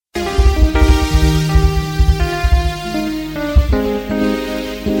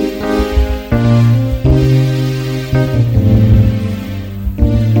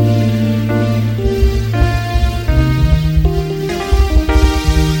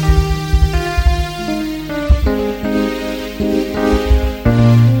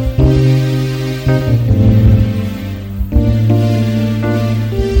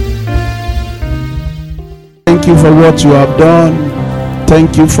you for what you have done.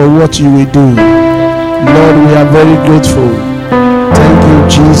 Thank you for what you will do. Lord, we are very grateful. Thank you,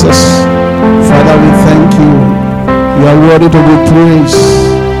 Jesus. Father, we thank you. You are worthy to be praised.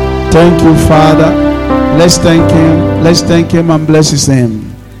 Thank you, Father. Let's thank him. Let's thank him and bless his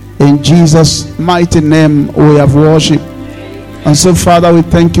name. In Jesus' mighty name we have worshipped. And so, Father, we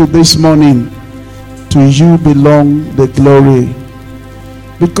thank you this morning. To you belong the glory.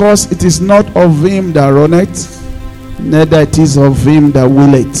 Because it is not of him that runneth, neither it is of him that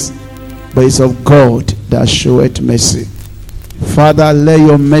willeth, but it's of God that showeth mercy. Father, let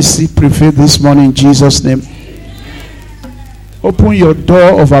your mercy prevail this morning in Jesus' name. Open your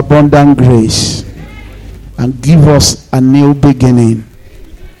door of abundant grace and give us a new beginning,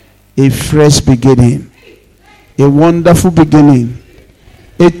 a fresh beginning, a wonderful beginning,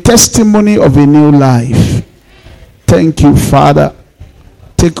 a testimony of a new life. Thank you, Father.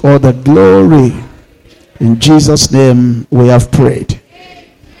 Take all the glory. In Jesus' name we have prayed.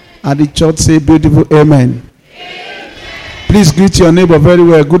 And the church say beautiful amen. Please greet your neighbor very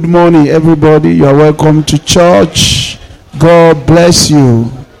well. Good morning, everybody. You are welcome to church. God bless you.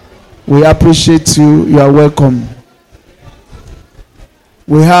 We appreciate you. You are welcome.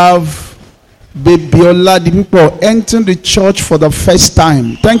 We have Baby Oladipupo entering the church for the first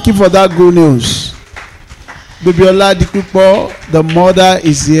time. Thank you for that good news. Baby Oladipupo, the mother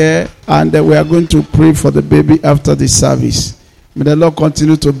is here, and we are going to pray for the baby after the service. May the Lord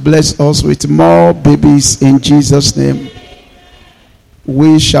continue to bless us with more babies in Jesus' name.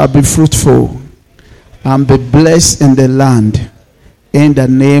 We shall be fruitful and be blessed in the land in the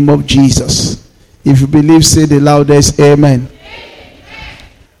name of Jesus. If you believe, say the loudest amen.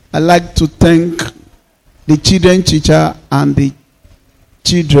 I'd like to thank the children teacher and the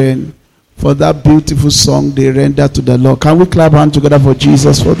children for that beautiful song they rendered to the Lord. Can we clap hands together for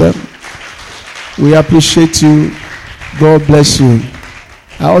Jesus for them? We appreciate you. God bless you.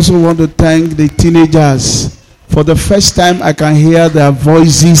 I also want to thank the teenagers. For the first time I can hear their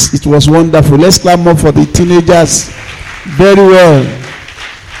voices. It was wonderful. Let's clap more for the teenagers. Very well.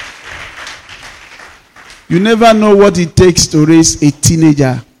 You never know what it takes to raise a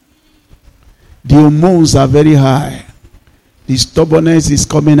teenager. The hormones are very high. The stubbornness is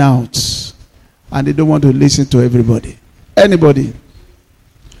coming out. And they don't want to listen to everybody. Anybody.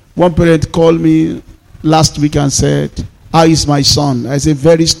 One parent called me last week and said, how is my son? I said,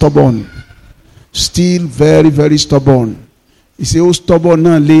 very stubborn. Still very, very stubborn. He said, oh, stubborn.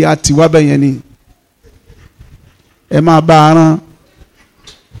 You'll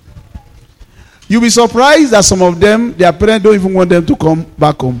be surprised that some of them, their parents don't even want them to come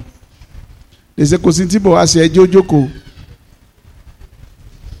back home. They say, Kosintibo, I say, Jojoko.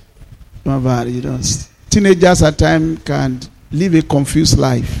 Teenagers at times can live a confused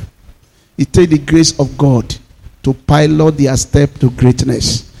life. It takes the grace of God to pilot their step to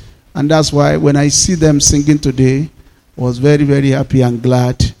greatness. And that's why when I see them singing today, I was very, very happy and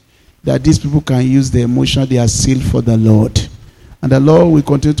glad that these people can use the emotion they are sealed for the Lord. And the Lord will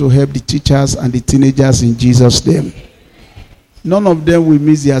continue to help the teachers and the teenagers in Jesus' name. None of them will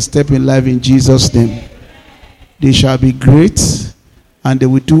miss their step in life in Jesus' name. They shall be great and they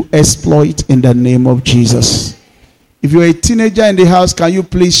will do exploit in the name of Jesus. If you're a teenager in the house, can you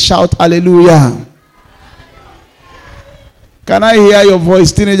please shout hallelujah? Can I hear your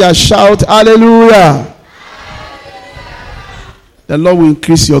voice? Teenagers, shout hallelujah. The Lord will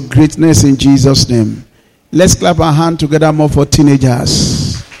increase your greatness in Jesus' name. Let's clap our hands together more for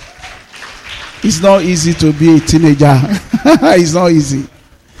teenagers. It's not easy to be a teenager. It's not easy.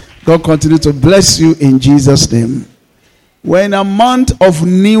 God continue to bless you in Jesus' name. We're in a month of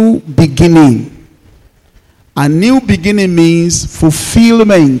new beginning. A new beginning means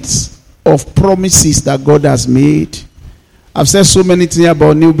fulfillment of promises that God has made. I've said so many things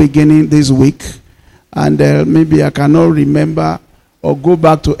about new beginning this week. And maybe I cannot remember or go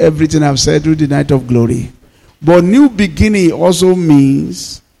back to everything I've said through the night of glory. But new beginning also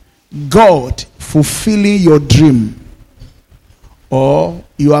means God fulfilling your dream. Or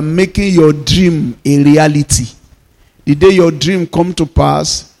you are making your dream a reality. The day your dream come to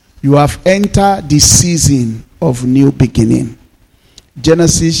pass, you have entered the season of new beginning.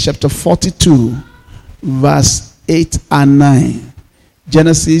 Genesis chapter 42, verse 8 and 9.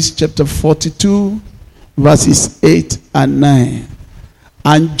 Genesis chapter 42, verses 8 and 9.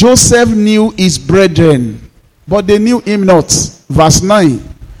 And Joseph knew his brethren, but they knew him not. Verse 9.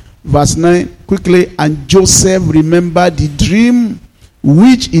 Verse 9, quickly. And Joseph remembered the dream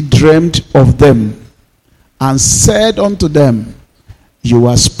which he dreamed of them, and said unto them, you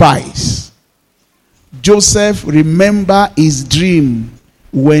are spies. Joseph remembered his dream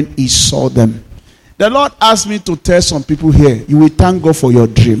when he saw them. The Lord asked me to tell some people here, you will thank God for your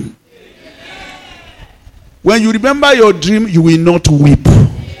dream. When you remember your dream, you will not weep.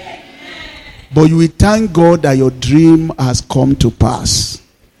 But you will thank God that your dream has come to pass.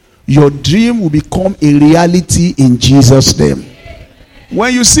 Your dream will become a reality in Jesus' name.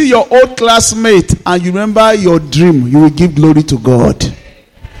 When you see your old classmate and you remember your dream, you will give glory to God.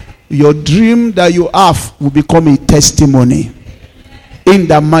 Your dream that you have will become a testimony. In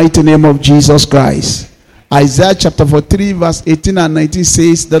the mighty name of Jesus Christ. Isaiah chapter 43 verse 18 and 19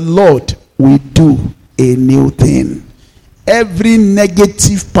 says, the Lord will do a new thing. Every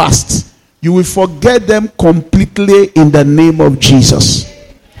negative past, you will forget them completely in the name of Jesus.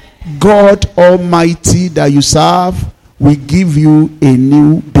 God Almighty that you serve will give you a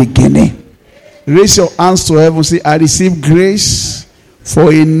new beginning. Raise your hands to heaven. Say, I receive grace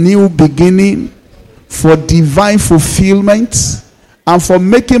for a new beginning, for divine fulfillment, and for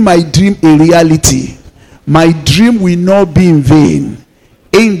making my dream a reality. My dream will not be in vain.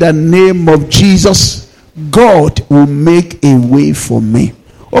 In the name of Jesus, God will make a way for me.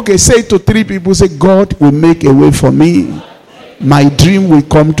 Okay, say it to 3 people. Say, God will make a way for me. My dream will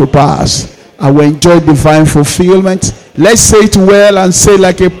come to pass. I will enjoy divine fulfillment. Let's say it well and say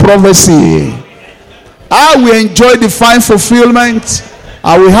like a prophecy. I will enjoy divine fulfillment.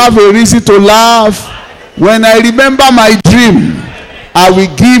 I will have a reason to laugh. When I remember my dream, I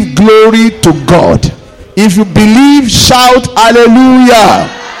will give glory to God. If you believe, shout hallelujah.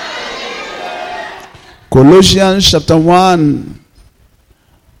 Colossians chapter 1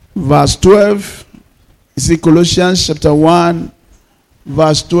 verse 12. You see Colossians chapter 1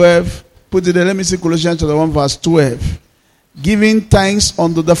 verse 12. Put it there. Let me see Colossians chapter 1 verse 12. Giving thanks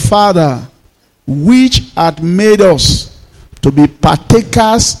unto the Father, which hath made us to be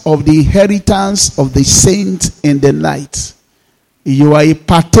partakers of the inheritance of the saints in the light. You are a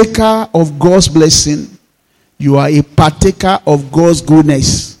partaker of God's blessing. You are a partaker of God's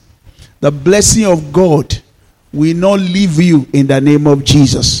goodness. The blessing of God will not leave you in the name of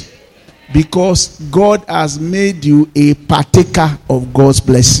Jesus. Because God has made you a partaker of God's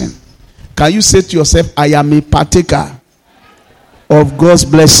blessing. Can you say to yourself, I am a partaker of God's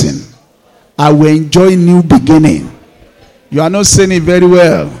blessing. I will enjoy new beginning. You are not saying it very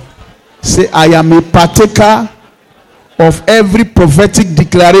well. Say, I am a partaker of every prophetic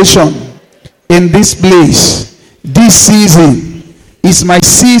declaration in this place. This season is my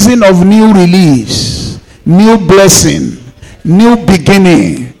season of new release, new blessing, new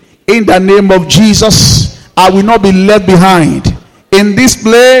beginning. In the name of Jesus, I will not be left behind. In this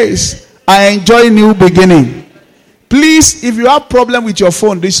place, I enjoy new beginning. Please, if you have problem with your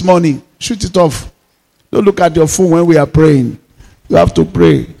phone this morning, shoot it off. Don't look at your phone when we are praying. You have to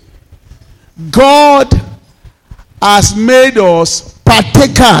pray. God has made us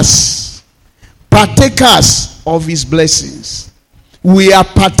partakers of his blessings. We are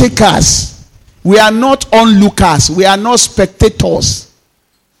partakers. We are not onlookers. We are not spectators.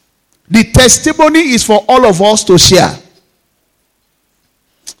 The testimony is for all of us to share.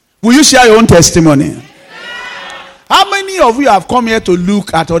 Will you share your own testimony? How many of you have come here to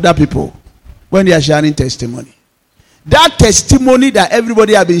look at other people when they are sharing testimony? That testimony that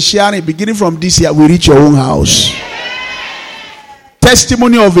everybody has been sharing beginning from this year will reach your own house.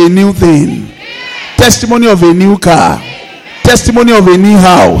 Testimony of a new thing. Testimony of a new car. Testimony of a new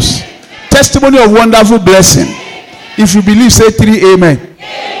house. Testimony of wonderful blessing. If you believe, say 3 amen.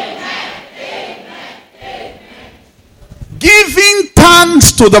 Giving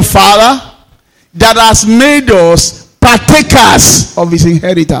thanks to the Father that has made us partakers of his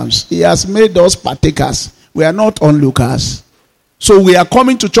inheritance. He has made us partakers. We are not onlookers. So we are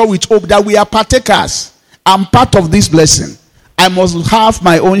coming to church with hope that we are partakers. I'm part of this blessing. I must have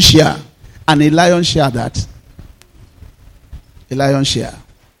my own share. And a lion share that. A lion share.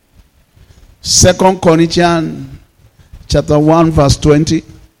 2 Corinthians chapter 1 verse 20.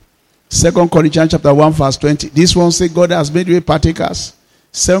 2 Corinthians chapter 1 verse 20. This one say God has made you partakers.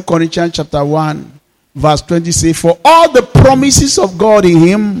 2 Corinthians chapter 1 verse 20 say, for all the promises of God in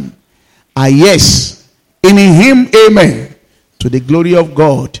him are yes. In him, amen. To the glory of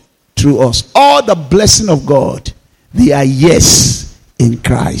God through us. All the blessing of God, they are yes in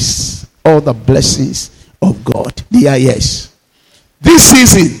Christ. All the blessings of God, they are yes. This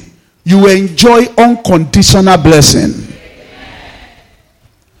season, you will enjoy unconditional blessing.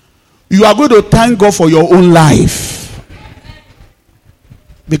 You are going to thank God for your own life.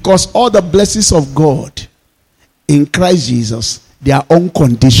 Because all the blessings of God in Christ Jesus, they are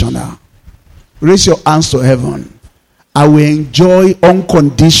unconditional. Raise your hands to heaven. I will enjoy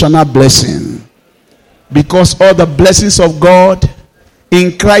unconditional blessing. Because all the blessings of God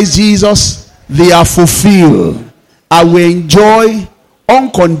in Christ Jesus, they are fulfilled. I will enjoy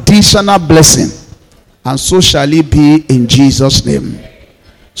unconditional blessing. And so shall it be in Jesus' name.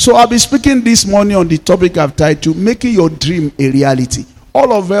 So I'll be speaking this morning on the topic I've titled, making your dream a reality.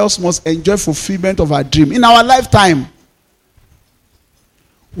 All of us must enjoy fulfillment of our dream in our lifetime.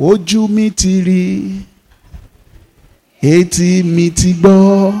 Ojú mi ti rí, etí mi ti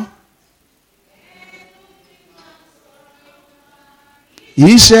gbọ́,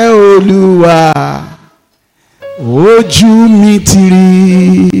 iṣẹ́ Olúwa. Ojú mi ti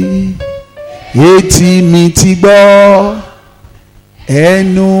rí, etí mi ti gbọ́,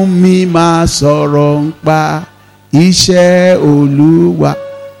 ẹnu mi máa sọ̀rọ̀ nípa iṣẹ́ Olúwa.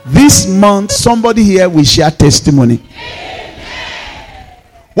 This month, somebody here will share testimony.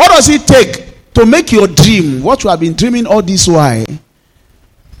 What does it take to make your dream, what you have been dreaming all this while,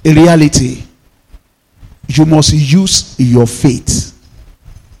 a reality? You must use your faith.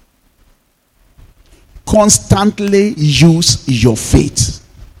 Constantly use your faith.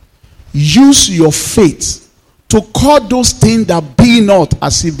 Use your faith to call those things that be not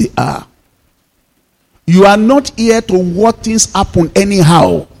as if they are. You are not here to watch things happen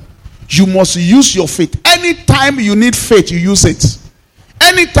anyhow. You must use your faith. Anytime you need faith, you use it.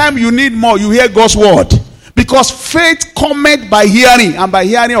 Anytime you need more, you hear God's word. Because faith cometh by hearing, and by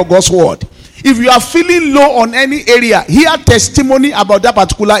hearing of God's word. If you are feeling low on any area, hear testimony about that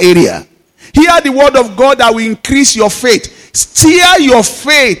particular area. Hear the word of God that will increase your faith. Steer your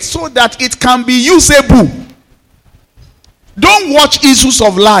faith so that it can be usable. Don't watch issues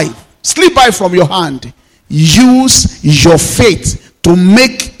of life slip by from your hand. Use your faith to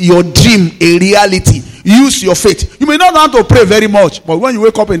make your dream a reality. Use your faith. You may not want to pray very much, but when you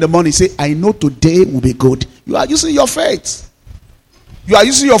wake up in the morning, say, I know today will be good. You are using your faith. You are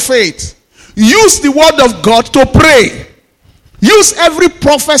using your faith. Use the word of God to pray. Use every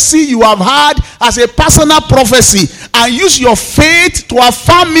prophecy you have had as a personal prophecy, and use your faith to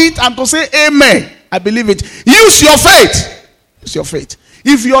affirm it and to say, amen, I believe it. Use your faith. Use your faith.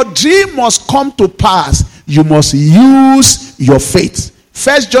 If your dream must come to pass, you must use your faith.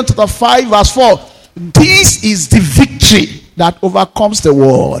 1 John chapter 5 verse 4. This is the victory that overcomes the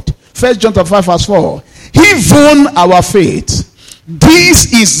world. 1 John chapter 5 verse 4. He won our faith.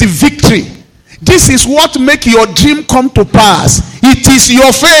 This is the victory. This is what makes your dream come to pass. It is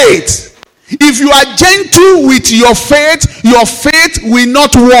your faith. If you are gentle with your faith will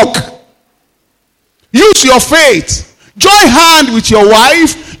not work. Use your faith. Join hand with your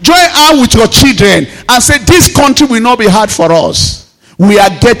wife, join hand with your children, and say, this country will not be hard for us. We are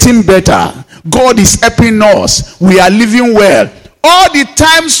getting better. God is helping us. We are living well. All the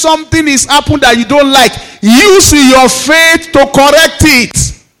time something is happening that you don't like, use your faith to correct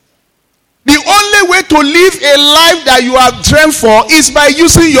it. The only way to live a life that you have dreamed for is by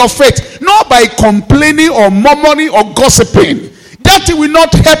using your faith, not by complaining or murmuring or gossiping. That will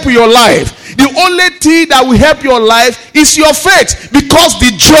not help your life. The only thing that will help your life is your faith, because the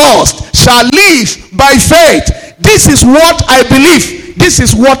just shall live by faith. This is what I believe. This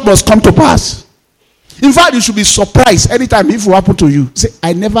is what must come to pass. In fact, you should be surprised anytime if it happen to you. Say,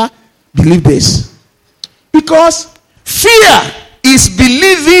 I never believed this. Because fear is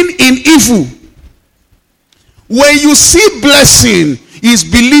believing in evil. When you see blessing, is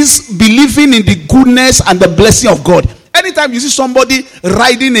believing in the goodness and the blessing of God. Anytime you see somebody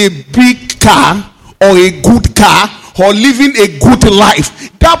riding a big car or a good car or living a good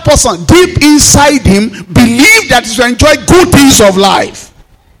life, that person deep inside him believe that he will enjoy good things of life.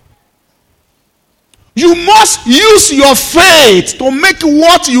 You must use your faith to make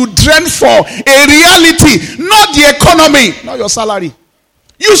what you dreamed for a reality, not the economy, not your salary.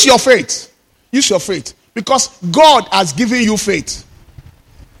 Use your faith. Use your faith. Because God has given you faith.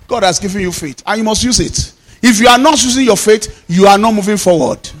 God has given you faith, and you must use it. If you are not using your faith, you are not moving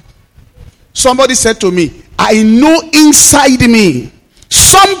forward. Somebody said to me, I know inside me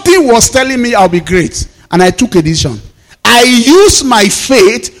something was telling me I'll be great, and I took a decision. I used my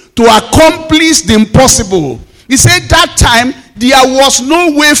faith to accomplish the impossible. He said that time there was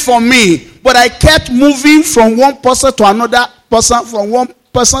no way for me, but I kept moving from one person to another person, from one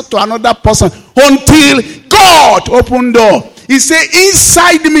person to another person, until God opened door. He said,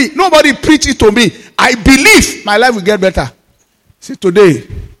 inside me, nobody preached it to me. I believe my life will get better. See, today,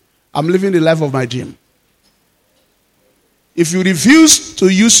 I'm living the life of my dream. If you refuse to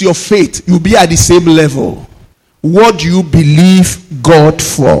use your faith, you'll be at the same level. What do you believe God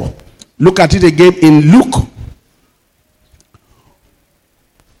for? Look at it again in Luke.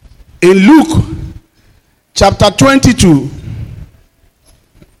 In Luke, chapter 22,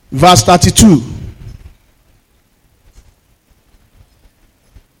 verse 32.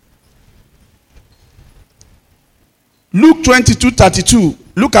 Luke 22:32.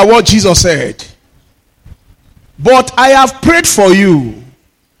 Look at what Jesus said. But I have prayed for you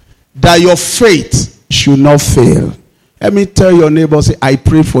that your faith should not fail. Let me tell your neighbor, say, I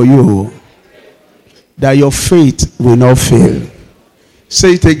pray for you that your faith will not fail.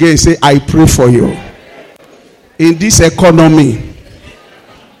 Say it again. Say, I pray for you in this economy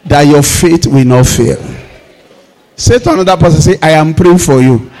that your faith will not fail. Say to another person, say, I am praying for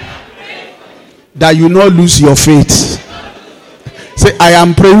you that you not lose your faith. Say, I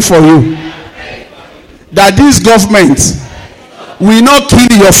am praying for you that this government will not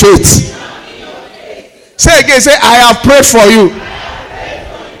kill your faith. Say again, say, I have prayed for you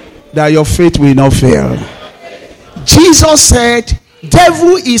that your faith will not fail. Jesus said,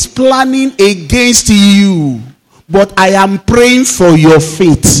 devil is planning against you, but I am praying for your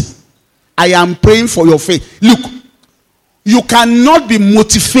faith. I am praying for your faith. Look, you cannot be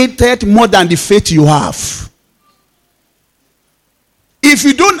motivated more than the faith you have. If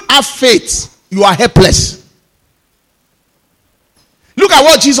you don't have faith, you are helpless. Look at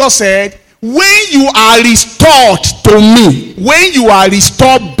what Jesus said. When you are restored to me, when you are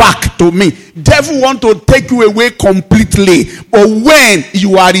restored back to me, devil want to take you away completely. But when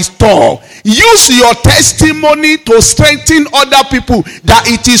you are restored, use your testimony to strengthen other people that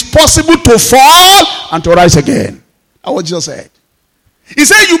it is possible to fall and to rise again. That's what Jesus said. He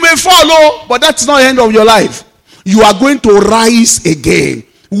said you may fall, but that's not the end of your life. You are going to rise again.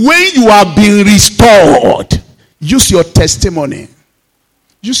 When you are being restored, use your testimony.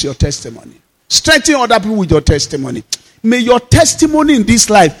 Use your testimony. Strengthen other people with your testimony. May your testimony in this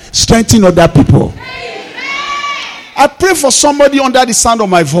life strengthen other people. Amen. I pray for somebody under the sound of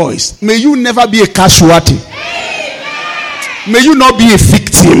my voice. May you never be a casualty. Amen. May you not be a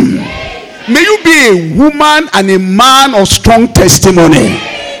victim. Amen. May you be a woman and a man of strong testimony.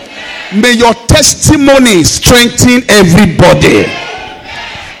 Amen. May your testimony strengthen everybody.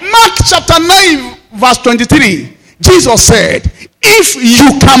 Amen. Mark chapter 9 verse 23. Jesus said, if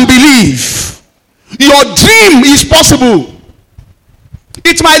you can believe, your dream is possible.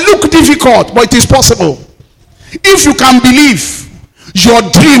 It might look difficult, but it is possible. If you can believe, your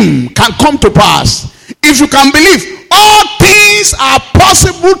dream can come to pass. If you can believe, all things are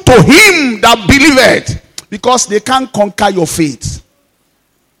possible to him that believeth, because they can't conquer your faith.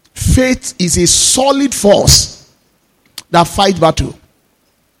 Faith is a solid force that fights battle.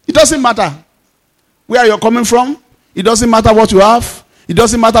 It doesn't matter where you're coming from. It doesn't matter what you have. It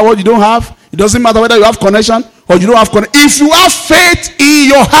doesn't matter what you don't have. It doesn't matter whether you have connection or you don't have connection. If you have faith in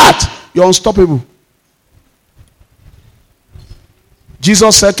your heart, you're unstoppable.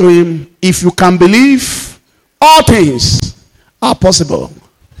 Jesus said to him, if you can believe, all things are possible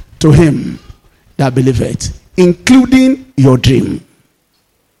to him that believeth, including your dream.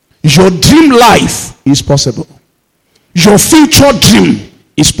 Your dream life is possible. Your future dream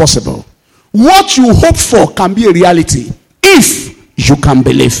is possible. What you hope for can be a reality if you can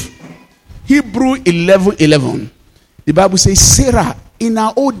believe. Hebrew 11:11. The Bible says, Sarah in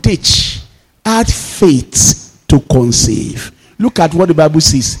her old age had faith to conceive. Look at what the Bible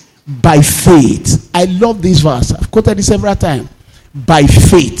says. By faith. I love this verse. I've quoted it several times. By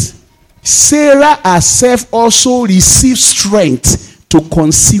faith, Sarah herself also received strength to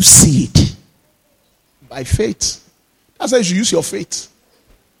conceive seed. By faith. That's why you should use your faith.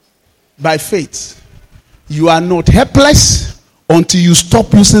 By faith. You are not helpless until you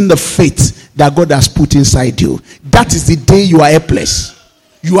stop using the faith that God has put inside you. That is the day you are helpless.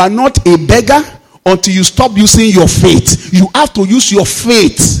 You are not a beggar until you stop using your faith. You have to use your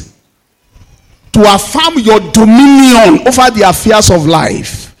faith to affirm your dominion over the affairs of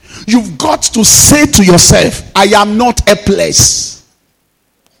life. You've got to say to yourself, I am not helpless.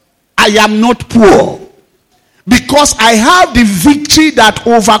 I am not poor. Because I have the victory that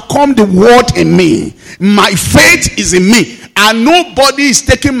overcome the world in me. My faith is in me. And nobody is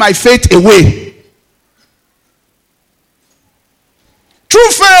taking my faith away. Through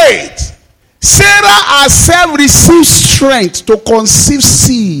faith, Sarah herself received strength to conceive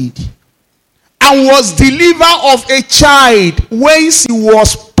seed. And was delivered of a child when she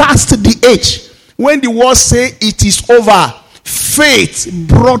was past the age. When the word say it is over, faith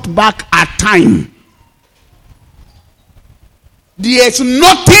brought back a time. There's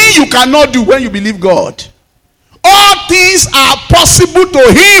nothing you cannot do when you believe God. All things are possible to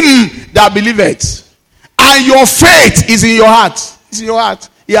him that believeth. And your faith is in your heart. It's in your heart.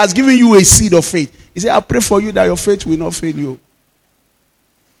 He has given you a seed of faith. He said, I pray for you that your faith will not fail you.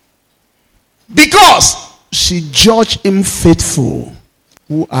 Because she judged him faithful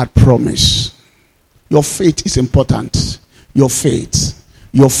who had promised. Your faith is important. Your faith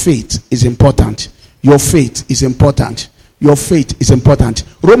is important. Your faith is important. Your faith is important.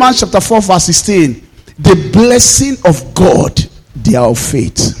 Romans chapter 4 verse 16. The blessing of God, they are of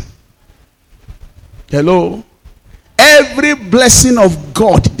faith. Hello? Every blessing of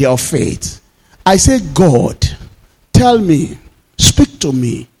God, they are of faith. I say, God, tell me, speak to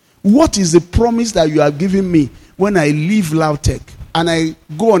me. What is the promise that you are giving me when I leave Lautech and I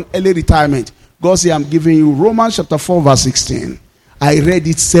go on early retirement? God says, I'm giving you Romans chapter 4 verse 16. I read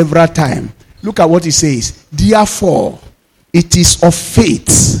it several times. Look at what it says. Therefore, it is of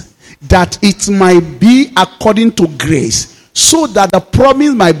faith that it might be according to grace, so that the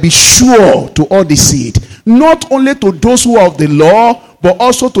promise might be sure to all the seed, not only to those who are of the law, but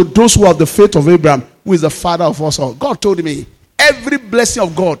also to those who have the faith of Abraham, who is the father of us all. God told me, every blessing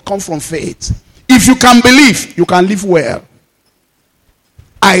of God comes from faith. If you can believe, you can live well.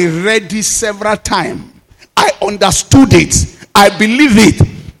 I read this several times. I understood it. I believe it.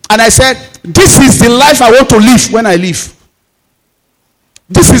 And I said, this is the life I want to live when I live.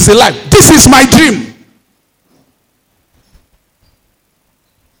 This is the life. This is my dream.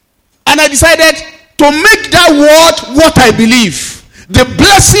 And I decided to make that word what I believe. The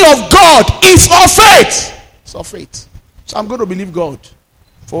blessing of God is of faith. It's of faith. So I'm going to believe God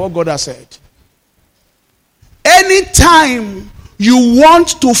for what God has said. Anytime you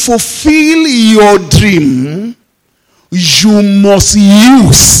want to fulfill your dream, you must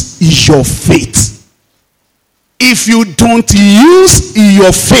use your faith. If you don't use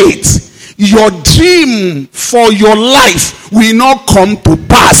your faith, your dream for your life will not come to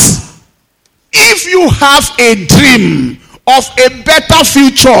pass. If you have a dream of a better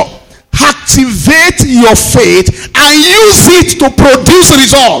future, activate your faith and use it to produce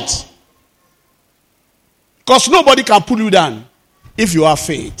results. Because nobody can pull you down if you have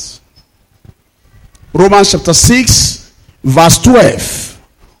faith. Romans chapter 6 verse 12.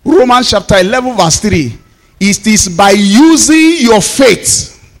 Romans chapter 11 verse 3. It is by using your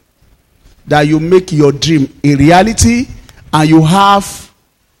faith that you make your dream a reality and you have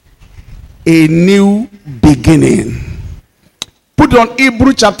a new beginning. Put on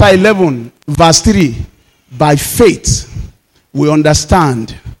Hebrews chapter 11 verse 3. By faith we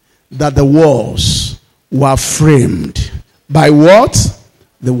understand that the worlds were framed. By what?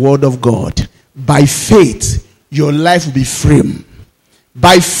 The word of God. By faith your life will be framed.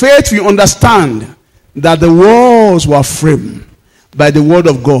 By faith we understand that the worlds were framed by the word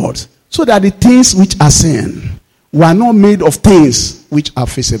of God, so that the things which are seen were not made of things which are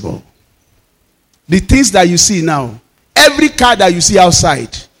visible. The things that you see now, every car that you see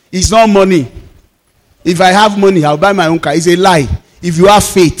outside is not money. If I have money, I'll buy my own car. It's a lie. If you have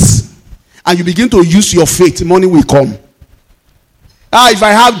faith and you begin to use your faith, money will come. If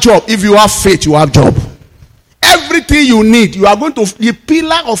I have job, if you have faith, you have job. Everything you need, you are going to, the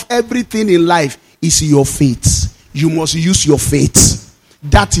pillar of everything in life is your faith. You must use your faith.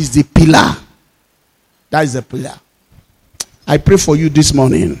 That is the pillar. That is the pillar. I pray for you this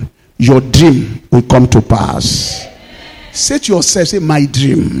morning. Your dream will come to pass. Say to yourself, say, my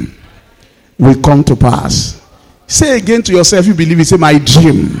dream will come to pass. Say again to yourself, you believe it, say, my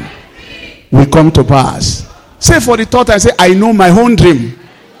dream will come to pass. Say for the third time, say, I know my own dream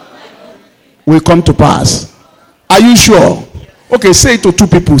will come to pass. Are you sure? Okay, say it to two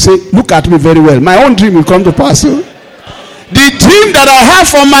people. Say, look at me very well. My own dream will come to pass. The dream that I have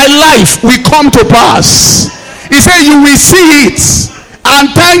for my life will come to pass. He said, you will see it. And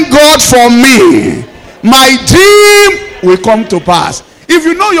thank God for me. My dream will come to pass. If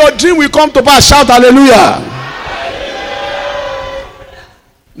you know your dream will come to pass, shout hallelujah.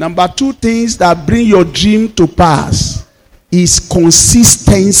 Number two things that bring your dream to pass is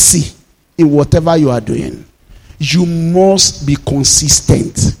consistency in whatever you are doing. You must be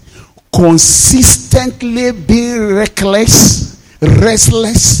consistent. Consistently be reckless,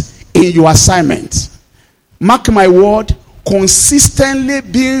 restless in your assignment. Mark my word, consistently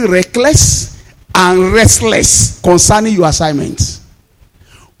being reckless and restless concerning your assignment.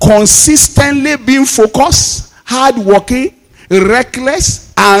 Consistently being focused, hardworking,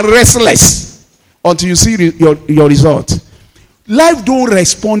 reckless and restless until you see your result. Life don't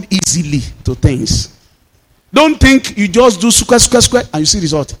respond easily to things. Don't think you just do square and you see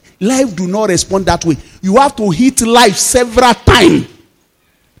result. Life do not respond that way. You have to hit life several times.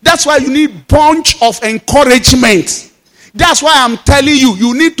 That's why you need bunch of encouragement. That's why I'm telling you,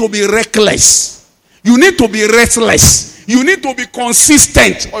 you need to be reckless. You need to be restless. You need to be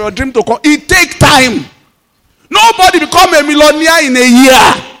consistent for your dream to come. It takes time. Nobody become a millionaire in a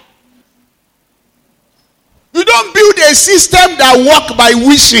year. You don't build a system that works by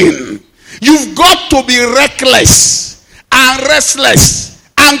wishing. You've got to be reckless and restless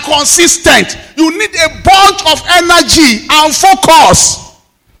and consistent. You need a bunch of energy and focus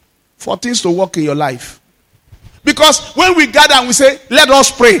for things to work in your life. Because when we gather and we say, let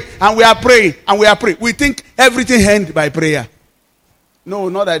us pray, and we are praying, and we are praying, we think everything ends by prayer. No,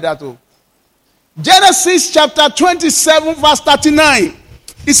 not like that. Oh. Genesis chapter 27 verse 39.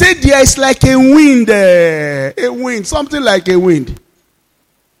 He said there is like a wind, something like a wind.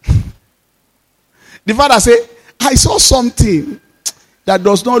 The father said, I saw something that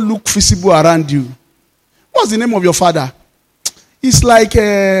does not look visible around you. What's the name of your father? It's like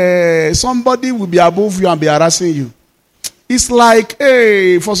somebody will be above you and be harassing you. It's like,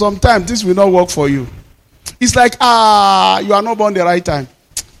 hey, for some time, this will not work for you. It's like, you are not born the right time.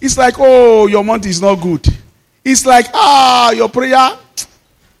 It's like, oh, your month is not good. It's like, your prayer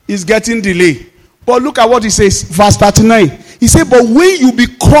is getting delayed. But look at what he says, verse 39. He said, but when you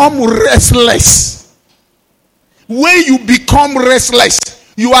become restless, you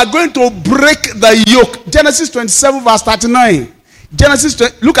are going to break the yoke. Genesis 27 verse 39.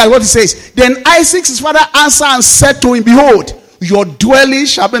 Look at what he says. Then Isaac, his father, answered and said to him, behold, your dwelling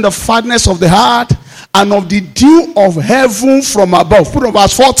shall be in the fatness of the heart and of the dew of heaven from above. Put on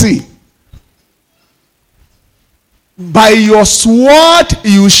verse 40. By your sword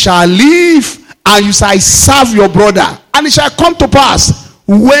you shall live, and you shall serve your brother. And it shall come to pass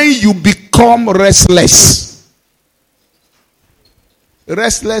when you become restless.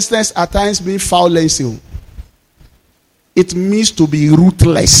 Restlessness at times means violence. It means to be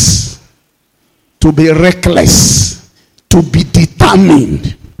ruthless, to be reckless, to be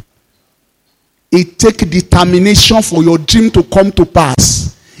determined. It takes determination for your dream to come to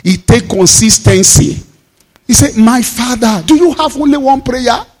pass. It takes consistency. He said, my father, do you have only one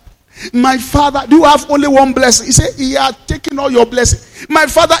prayer? My father, do you have only one blessing? He said, he has taken all your blessings. My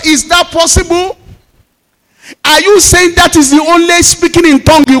father, is that possible? Are you saying that is the only speaking in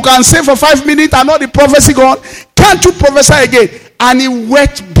tongue you can say for 5 minutes and not the prophecy gone? Can't you prophesy again? And he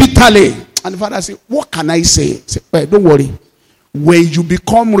wept bitterly. And the father said, what can I say? He said, well, don't worry. When you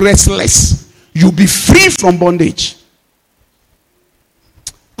become restless, you'll be free from bondage.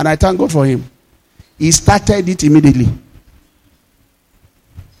 And I thank God for him. He started it immediately.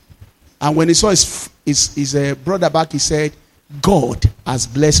 And when he saw his brother back, he said, God has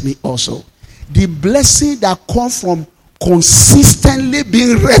blessed me also. The blessing that comes from consistently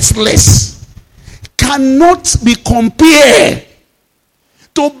being restless cannot be compared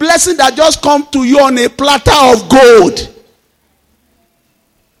to blessing that just come to you on a platter of gold.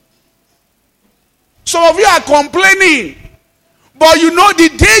 Some of you are complaining, but you know the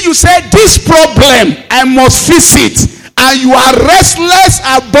day you say this problem I must fix it, and you are restless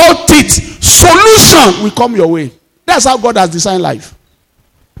about it, solution will come your way. That's how God has designed life.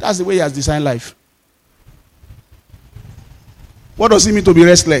 That's the way he has designed life. What does it mean to be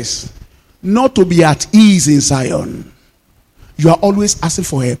restless? Not to be at ease in Zion. You are always asking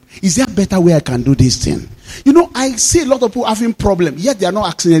for help. Is there a better way I can do this thing? You know, I see a lot of people having problems, yet they are not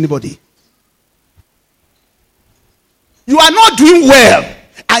asking anybody. You are not doing well,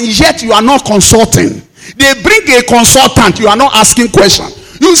 and yet you are not consulting. They bring a consultant, you are not asking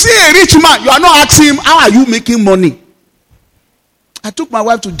questions. You see a rich man, you are not asking him, how are you making money? I took my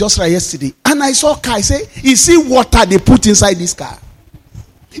wife to Josra yesterday, and I saw a car. I said, you see water they put inside this car?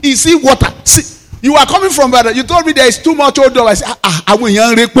 You see water? See, you are coming from where? You told me there is too much odor. I said, I'm a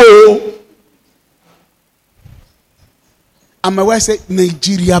young repo. And my wife said,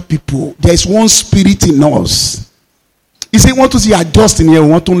 Nigeria people, there is one spirit in us. He said, want to see adjust in here,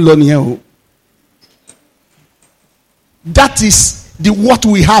 want to learn here. That is what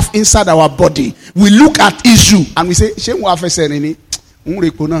we have inside our body. We look at issue and we say,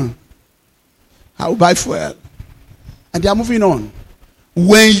 I'll buy fuel. And they are moving on.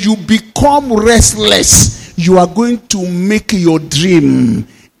 When you become restless, you are going to make your dream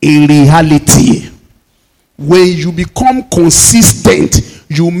a reality. When you become consistent,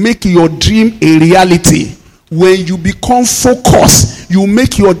 you make your dream a reality. When you become focused, you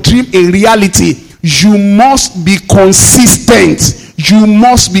make your dream a reality. You must be consistent. You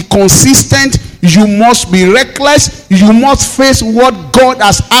must be consistent. You must be reckless. You must face what God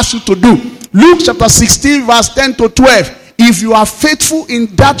has asked you to do. Luke chapter 16 verse 10 to 12. If you are faithful in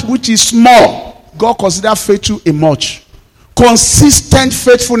that which is small, God considers faithful in much. Consistent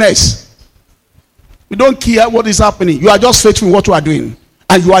faithfulness. You don't care what is happening. You are just faithful in what you are doing.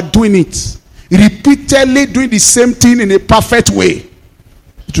 And you are doing it. Repeatedly doing the same thing in a perfect way.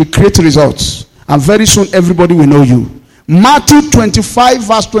 It will create results. And very soon everybody will know you. Matthew 25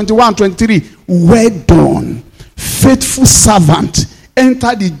 verse 21 and 23. Well done, faithful servant.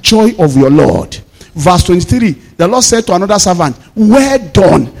 Enter the joy of your Lord. Verse 23, the Lord said to another servant, well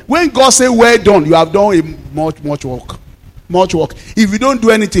done. When God say well done, you have done a much work. Much work. If you don't do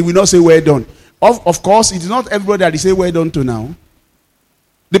anything, we not say well done. Of course, it is not everybody that is say well done to now.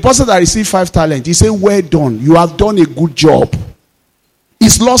 The person that received 5 talents, he said, well done. You have done a good job.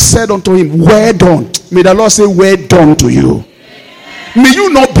 His Lord said unto him, well done. May the Lord say, well done to you. May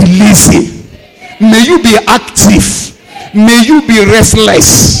you not be lazy. May you be active. May you be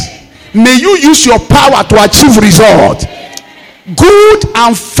restless. May you use your power to achieve result. Good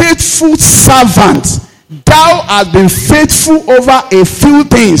and faithful servant, thou hast been faithful over a few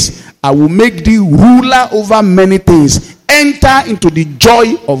things. I will make thee ruler over many things. Enter into the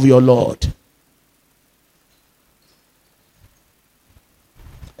joy of your Lord.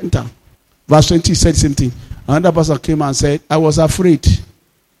 Enter. Verse 20 said the same thing. Another person came and said, I was afraid.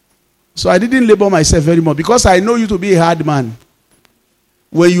 So I didn't labor myself very much because I know you to be a hard man.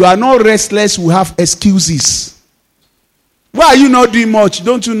 When you are not restless, we have excuses. Why are you not doing much?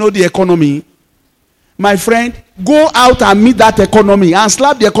 Don't you know the economy? My friend, go out and meet that economy and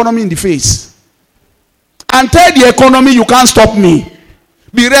slap the economy in the face. And tell the economy you can't stop me.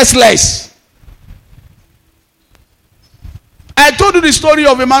 Be restless. I told you the story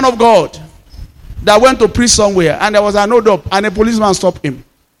of a man of God that went to preach somewhere and there was an hold up and a policeman stopped him.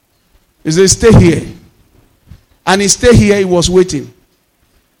 He said, stay here. And he stayed here, he was waiting.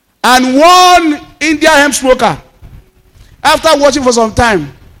 And one Indian hemp smoker, after watching for some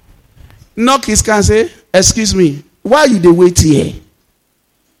time, knock his car and say, excuse me, why you dey wait here?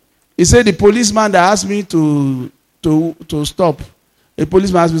 He said, the policeman that asked me to stop. A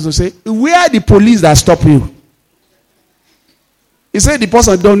policeman asked me to say, where are the police that stop you? He said, the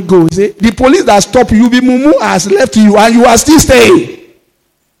person don't go. He said, the police that stop you, be mumu has left you and you are still staying.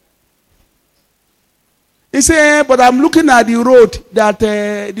 He said, but I'm looking at the road, that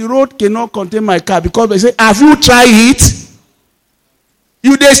the road cannot contain my car. Because they say, have you tried it?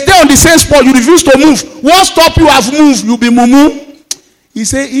 You they stay on the same spot, you refuse to move. What stop you have moved, you be mumu. He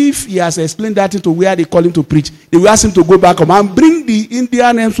said, if he has explained that to where they call him to preach, they will ask him to go back home and bring the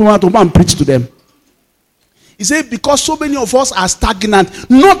Indian woman to come and preach to them. He said, because so many of us are stagnant,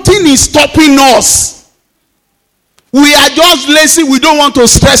 nothing is stopping us. We are just lazy, we don't want to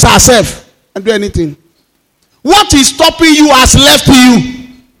stress ourselves and do anything. What is stopping you has left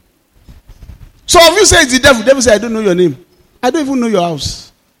you. So if you say it's the devil, the devil say, I don't know your name. I don't even know your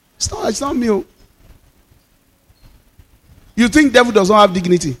house. It's not me. You think devil does not have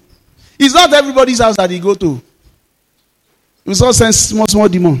dignity? It's not everybody's house that he go to. He saw send small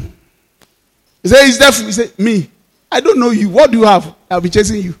demon. He said, it's devil. He said, me. I don't know you. What do you have? I'll be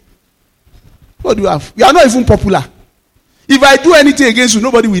chasing you. What do you have? You are not even popular. If I do anything against you,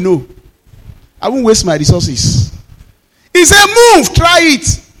 nobody will know. I won't waste my resources. He said, move, try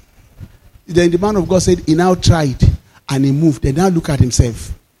it. Then the man of God said, he now tried. And he moved. Then now look at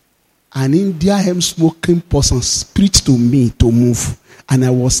himself. An Indian smoking person preached to me to move. And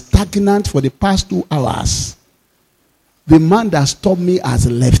I was stagnant for the past 2 hours. The man that stopped me has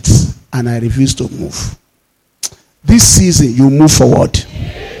left. And I refused to move. This season, you move forward.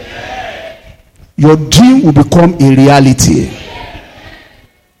 Your dream will become a reality.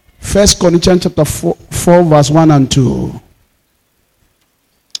 1 Corinthians chapter 4 verse 1 and 2.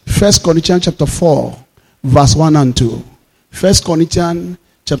 1 Corinthians chapter 4 verse 1 and 2. 1 Corinthians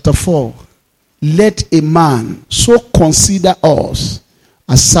chapter 4. Let a man so consider us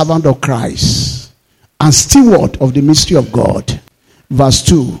as servant of Christ and steward of the mystery of God. Verse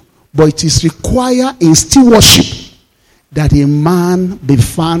 2. But it is required in stewardship that a man be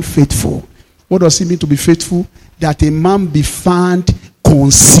found faithful. What does it mean to be faithful? That a man be found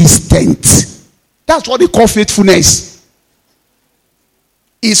consistent. That's what they call faithfulness.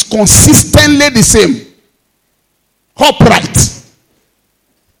 It's consistently the same. Upright.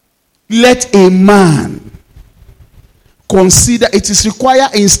 Let a man consider, it is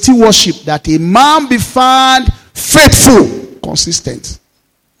required in stewardship that a man be found faithful. Consistent.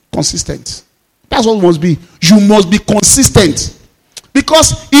 Consistent. That's what it must be. You must be consistent.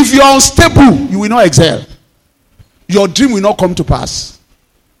 Because if you are unstable, you will not excel. Your dream will not come to pass.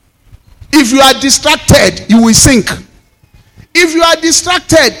 If you are distracted, you will sink. If you are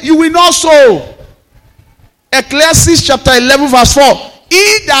distracted, you will not sow. Ecclesiastes chapter 11 verse 4.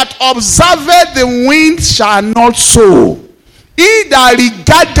 He that observeth the wind shall not sow. He that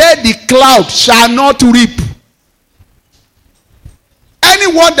regardeth the cloud shall not reap.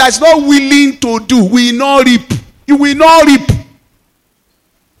 Anyone that is not willing to do will not reap. You will not reap.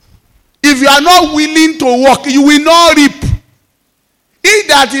 If you are not willing to work, you will not reap. He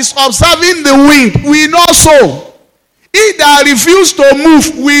that is observing the wind will not sow. He that refuses to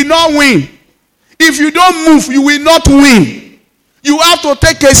move will not win. If you don't move, you will not win. You have to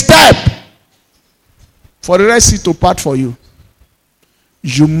take a step for the Red Sea to part for you.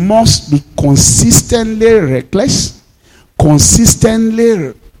 You must be consistently reckless,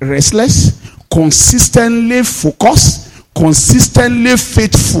 consistently restless, consistently focused, consistently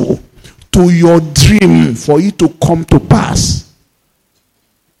faithful to your dream for it to come to pass.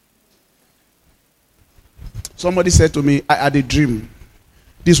 Somebody said to me, I had a dream.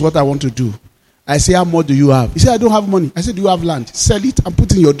 This is what I want to do. I say, how much do you have? He said, I don't have money. I said, do you have land? Sell it and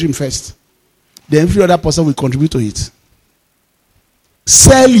put in your dream first. Then every other person will contribute to it.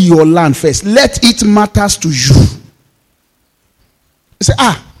 Sell your land first. Let it matter to you. He said,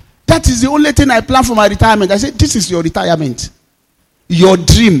 that is the only thing I plan for my retirement. I said, this is your retirement. Your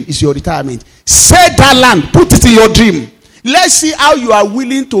dream is your retirement. Sell that land. Put it in your dream. Let's see how you are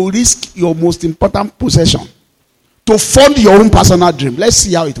willing to risk your most important possession to fund your own personal dream. Let's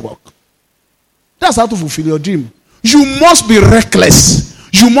see how it works. That's how to fulfill your dream. You must be reckless.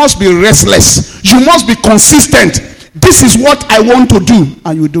 You must be restless. You must be consistent. This is what I want to do.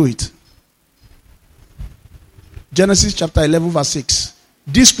 And you do it. Genesis chapter 11 verse 6.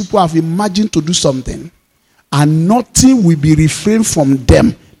 These people have imagined to do something, and nothing will be refrained from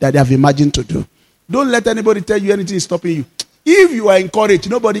them that they have imagined to do. Don't let anybody tell you anything is stopping you. If you are encouraged,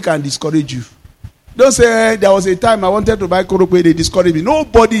 nobody can discourage you. Don't say, there was a time I wanted to buy Korope, they discouraged me.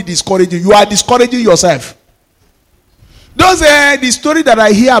 Nobody discouraged you. You are discouraging yourself. Don't say, the story that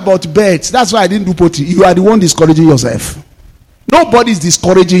I hear about birds, that's why I didn't do potty. You are the one discouraging yourself. Nobody is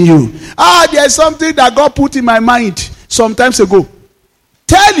discouraging you. There's something that God put in my mind some times ago.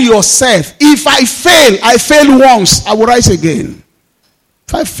 Tell yourself, if I fail once, I will rise again.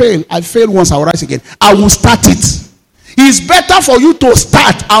 If I fail once, I will rise again. I will start it. It's better for you to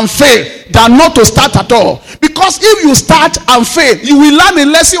start and fail than not to start at all. Because if you start and fail, you will learn a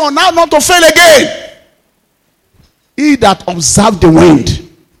lesson on how not to fail again. He that observes the wind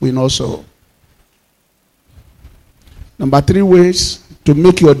will not sow. Number 3 ways to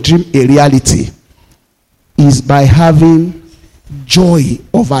make your dream a reality is by having joy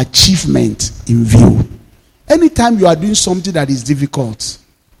of achievement in view. Anytime you are doing something that is difficult,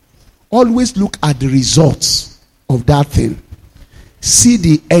 always look at the results of that thing. See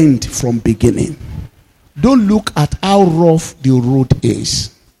the end from beginning. Don't look at how rough the road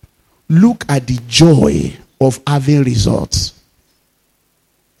is. Look at the joy of having results.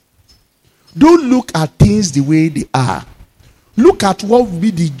 Don't look at things the way they are. Look at what will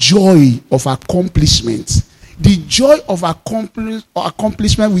be the joy of accomplishment. The joy of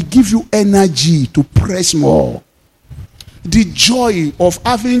accomplishment will give you energy to press more. The joy of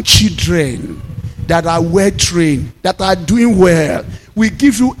having children that are well trained, that are doing well, will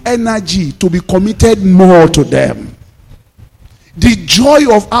give you energy to be committed more to them. The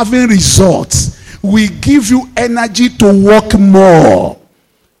joy of having results will give you energy to work more.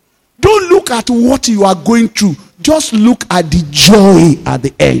 Don't look at what you are going through. Just look at the joy at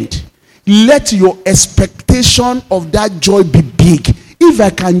the end. Let your expectation of that joy be big. If I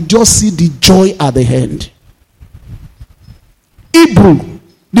can just see the joy at the end.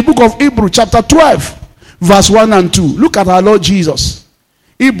 The book of Hebrew chapter 12 verse 1 and 2. Look at our Lord Jesus.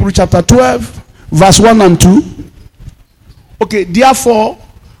 Hebrew chapter 12 verse 1 and 2. Okay, therefore,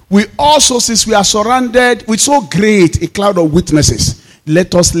 we also, since we are surrounded with so great a cloud of witnesses,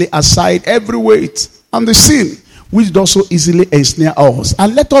 let us lay aside every weight and the sin which does so easily ensnare us,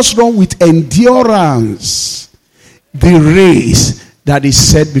 and let us run with endurance the race that is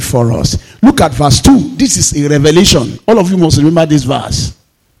set before us. Look at verse 2. This is a revelation. All of you must remember this verse.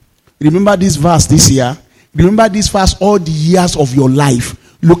 Remember this verse this year. Remember this verse all the years of your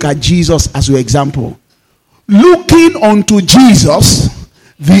life. Look at Jesus as your example. Looking unto Jesus,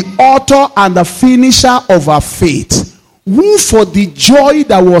 the author and the finisher of our faith, who for the joy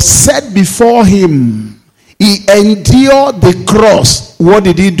that was set before him, he endured the cross. What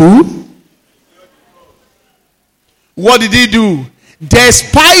did he do? What did he do?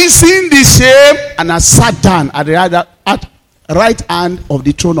 Despising the shame, and has sat down at the right hand of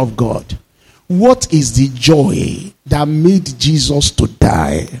the throne of God. What is the joy that made Jesus to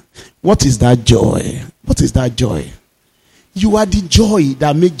die? What is that joy? What is that joy? You are the joy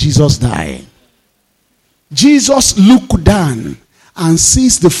that made Jesus die. Jesus looked down and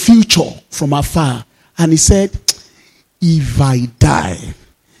sees the future from afar, and he said, if I die,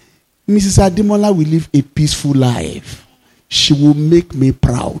 Mrs. Ademola will live a peaceful life. She will make me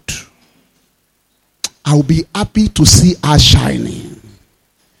proud. I will be happy to see her shining.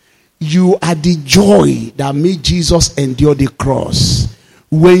 You are the joy that made Jesus endure the cross.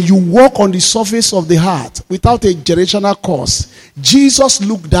 When you walk on the surface of the heart without a generational cause, Jesus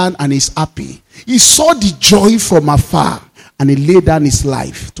looked down and is happy. He saw the joy from afar and he laid down his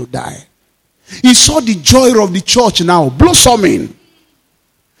life to die. He saw the joy of the church now blossoming.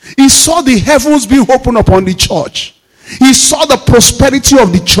 He saw the heavens being opened upon the church. He saw the prosperity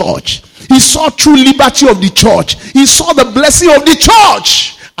of the church. He saw true liberty of the church. He saw the blessing of the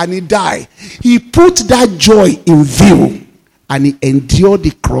church. And he died. He put that joy in view. And he endured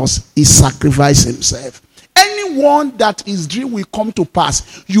the cross. He sacrificed himself. Anyone that his dream will come to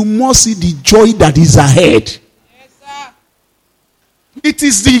pass, you must see the joy that is ahead. Yes, sir. It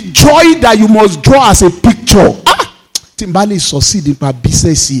is the joy that you must draw as a picture. Timbale succeed in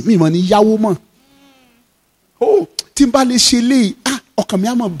business. Me money yawo man. Oh, Timbale shele.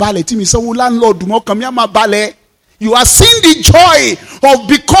 Okamiama bale. Timi sawo landlord mo okamiama bale. You are seeing the joy of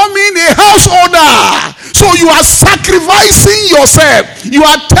becoming a householder. So you are sacrificing yourself. You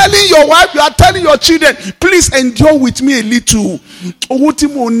are telling your wife, you are telling your children, please endure with me a little.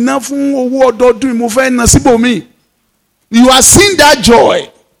 You are seeing that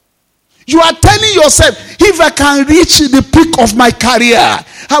joy. You are telling yourself, if I can reach the peak of my career,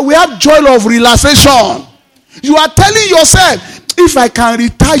 I will have joy of relaxation. You are telling yourself, if I can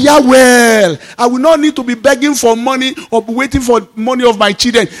retire well, I will not need to be begging for money or be waiting for money of my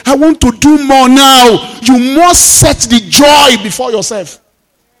children. I want to do more now. You must set the joy before yourself.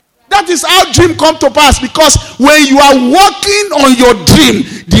 That is how dream come to pass. Because when you are working on your dream,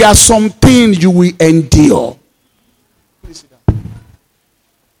 there are some things you will endure.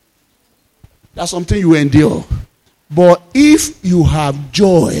 That's something you endure. But if you have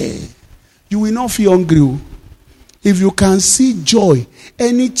joy, you will not feel hungry. If you can see joy,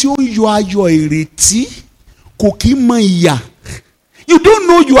 anything you are ireti, you don't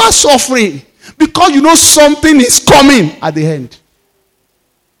know you are suffering because you know something is coming at the end.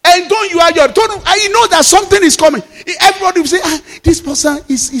 And don't you are your and you know that something is coming. Everybody will say, this person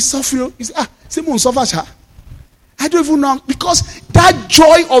is suffering. Someone suffers. I don't even know, because that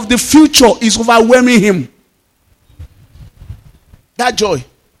joy of the future is overwhelming him. That joy.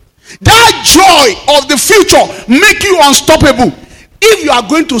 That joy of the future make you unstoppable. If you are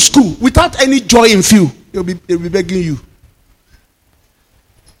going to school without any joy in you, they'll be begging you.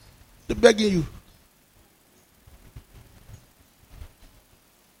 They're begging you.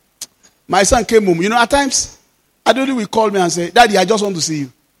 My son came home. You know, at times, Adoli will call me and say, Daddy, I just want to see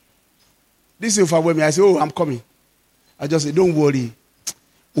you. This is for me. I say, oh, I'm coming. I just say, don't worry.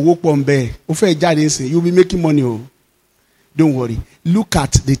 You'll be making money. Oh. Don't worry. Look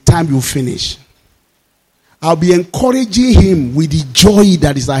at the time you finish. I'll be encouraging him with the joy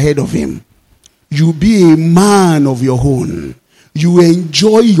that is ahead of him. You'll be a man of your own. You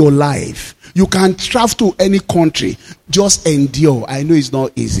enjoy your life. You can travel to any country. Just endure. I know it's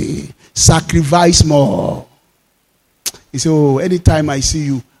not easy. Sacrifice more. He said, oh, anytime I see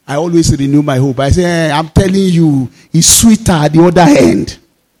you, I always renew my hope. I say, I'm telling you, it's sweeter at the other end.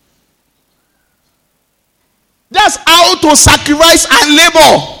 That's how to sacrifice and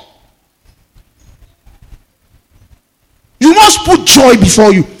labor. You must put joy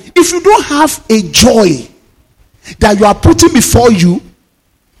before you. If you don't have a joy that you are putting before you,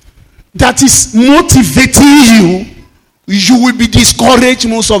 that is motivating you, you will be discouraged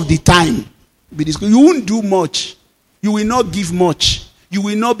most of the time. You won't do much. You will not give much. You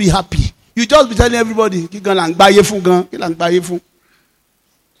will not be happy. You just be telling everybody,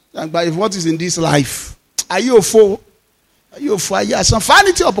 what is in this life? Are you a fool? Are you a fool? Yeah, some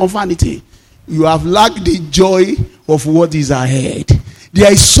vanity upon vanity. You have lacked the joy of what is ahead.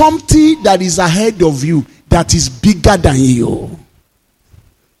 There is something that is ahead of you that is bigger than you.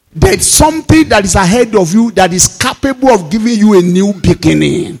 There is something that is ahead of you that is capable of giving you a new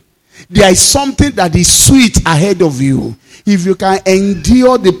beginning. There is something that is sweet ahead of you. If you can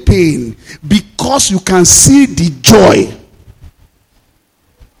endure the pain because you can see the joy,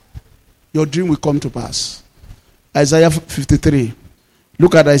 your dream will come to pass. Isaiah 53.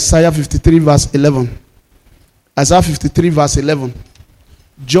 Look at Isaiah 53 verse 11. Isaiah 53 verse 11.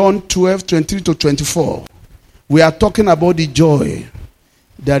 John 12, 23 to 24. We are talking about the joy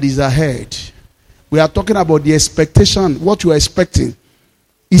that is ahead. We are talking about the expectation, what you are expecting.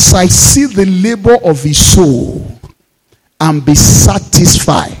 Is I see the labor of his soul and be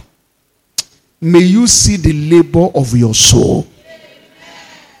satisfied. May you see the labor of your soul.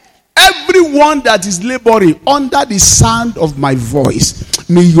 Everyone that is laboring under the sound of my voice,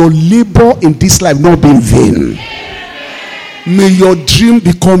 may your labor in this life not be in vain. May your dream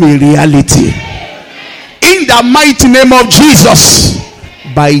become a reality. In the mighty name of Jesus,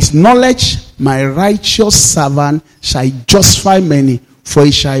 by his knowledge, my righteous servant shall justify many, for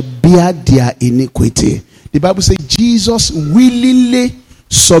he shall bear their iniquity. The Bible says Jesus willingly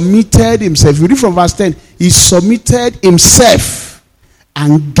submitted himself. You read from verse 10. He submitted himself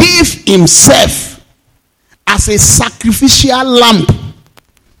and gave himself as a sacrificial lamb.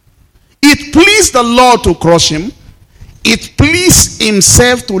 It pleased the Lord to crush him. It pleased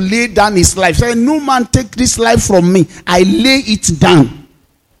himself to lay down his life. Say, no man take this life from me. I lay it down.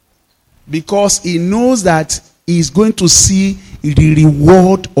 Because he knows that he is going to see the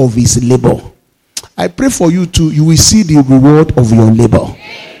reward of his labor. I pray for you too. You will see the reward of your labor.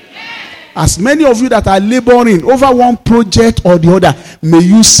 As many of you that are laboring over one project or the other, may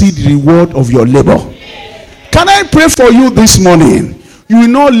you see the reward of your labor. Can I pray for you this morning? You will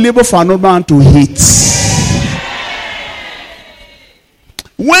not labor for another man to hate.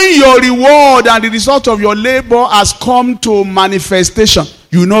 When your reward and the result of your labor has come to manifestation,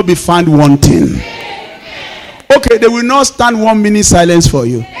 you will not be found wanting. Okay, they will not stand 1 minute silence for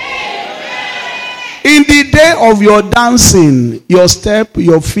you. In the day of your dancing, your step,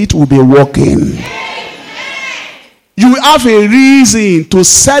 your feet will be walking. You will have a reason to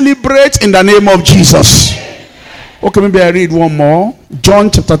celebrate in the name of Jesus. Okay, maybe I read one more.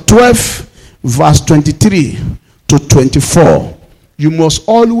 John chapter 12, verse 23 to 24. You must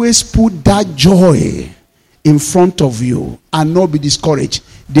always put that joy in front of you and not be discouraged.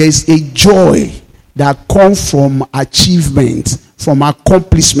 There is a joy that comes from achievement, from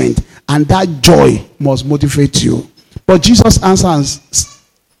accomplishment, and that joy must motivate you. But Jesus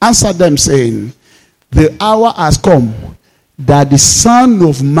answered them saying, the hour has come that the Son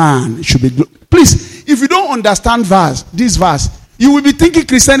of Man should be glorified. Please, if you don't understand this verse, you will be thinking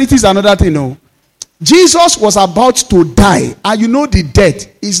Christianity is another thing. No. Jesus was about to die, and you know the death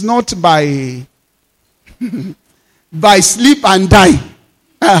is not by sleep and die.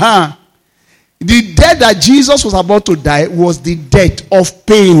 The death that Jesus was about to die was the death of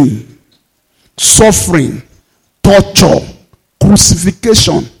pain, suffering, torture,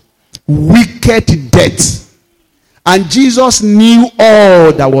 crucifixion, wicked death. And Jesus knew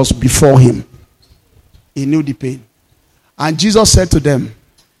all that was before him. He knew the pain. And Jesus said to them,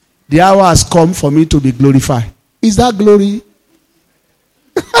 the hour has come for me to be glorified. Is that glory?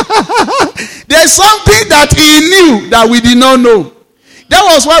 There's something that he knew that we did not know. That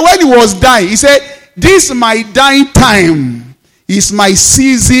was why when he was dying, he said, this my dying time is my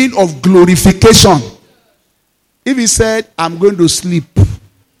season of glorification. If he said, I'm going to sleep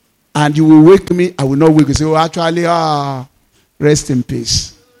and you will wake me, I will not wake you. Say, oh, actually, rest in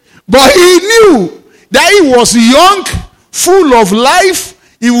peace. But he knew that he was young, full of life.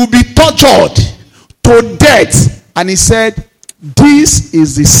 He will be tortured to death. And he said, this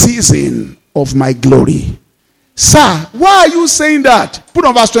is the season of my glory. Sir, why are you saying that? Put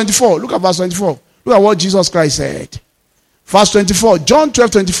on verse 24. Look at verse 24. Look at what Jesus Christ said. Verse 24. John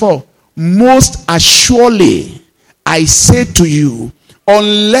 12:24. Most assuredly, I say to you,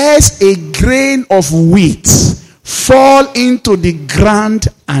 unless a grain of wheat fall into the ground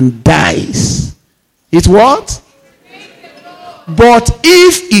and dies, it what? But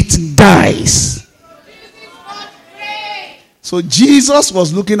if it dies. So Jesus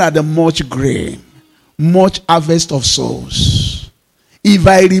was looking at the much grain, much harvest of souls. If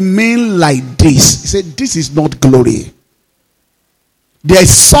I remain like this, he said, this is not glory. There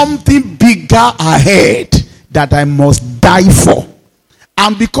is something bigger ahead that I must die for.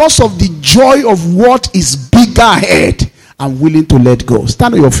 And because of the joy of what is bigger ahead, I'm willing to let go.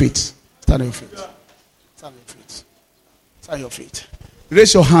 Stand on your feet. Stand on your feet. Stand on your feet. Stand on your feet.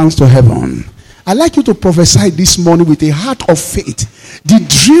 Raise your hands to heaven. I'd like you to prophesy this morning with a heart of faith. The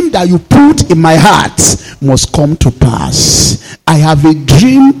dream that you put in my heart must come to pass. I have a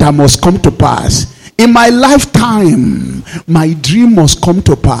dream that must come to pass. In my lifetime, my dream must come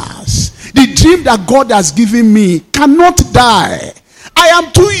to pass. The dream that God has given me cannot die. I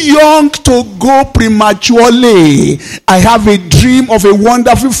am too young to go prematurely. I have a dream of a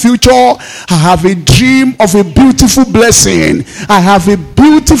wonderful future. I have a dream of a beautiful blessing. I have a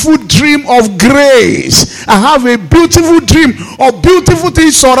beautiful dream of grace. I have a beautiful dream of beautiful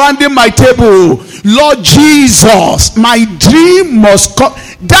things surrounding my table. Lord Jesus, my dream must come.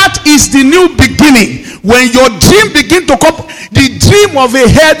 That is the new beginning. When your dream begins to come, the dream of a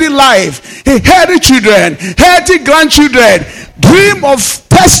healthy life, a healthy children, healthy grandchildren, dream of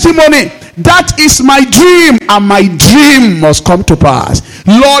testimony. That is my dream, and my dream must come to pass.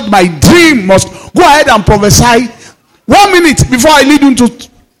 Lord, my dream must. Go ahead and prophesy 1 minute before I lead you into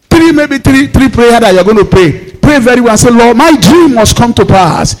three prayer that you're going to pray. Pray very well and say, Lord, my dream must come to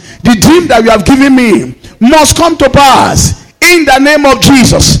pass. The dream that you have given me must come to pass. In the name of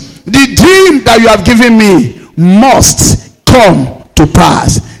Jesus, the dream that you have given me must come to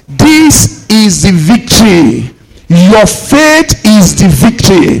pass. This is the victory. Your faith is the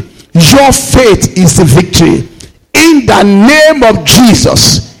victory. Your faith is the victory. In the name of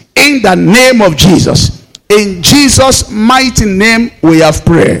Jesus. In the name of Jesus. In Jesus' mighty name we have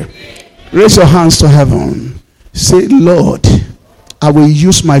prayed. Raise your hands to heaven. Say, Lord, I will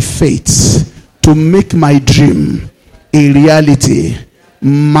use my faith to make my dream a reality.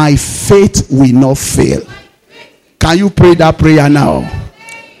 My faith will not fail. Can you pray that prayer now?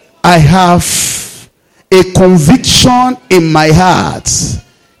 I have a conviction in my heart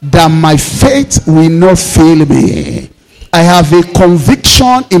that my faith will not fail me. I have a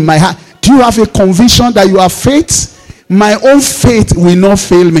conviction in my heart. Do you have a conviction that you have faith? My own faith will not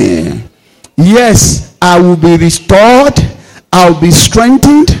fail me. Yes, I will be restored. I will be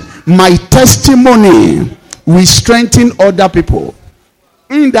strengthened. My testimony will strengthen other people.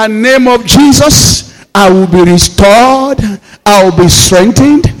 In the name of Jesus, I will be restored. I will be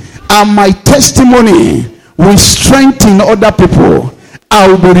strengthened. And my testimony will strengthen other people. I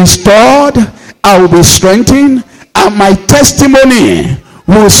will be restored. I will be strengthened. And my testimony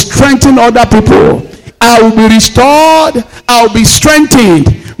will strengthen other people. I will be restored. I will be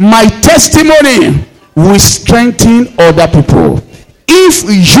strengthened. My testimony will strengthen other people. If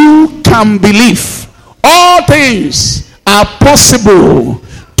you can believe, all things are possible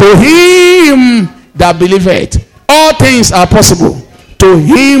to him that believeth. All things are possible to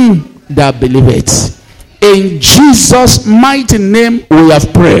him that believeth. In Jesus' mighty name we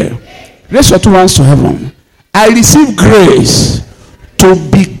have prayed. Raise your two hands to heaven. I receive grace to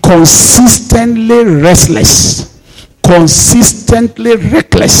be consistently restless, consistently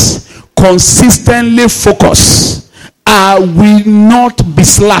reckless, consistently focused. I will not be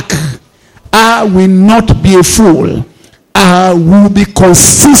slack. I will not be a fool. I will be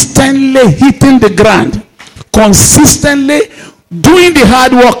consistently hitting the ground, consistently doing the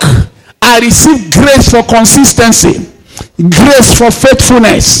hard work. I receive grace for consistency, grace for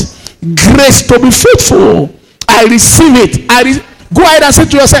faithfulness, grace to be faithful. I receive it. Go ahead and say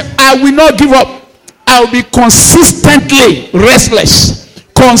to yourself, I will not give up. I will be consistently restless,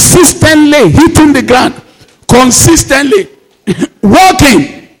 consistently hitting the ground, consistently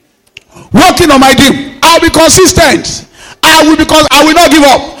working on my dream. I'll be consistent. I will not give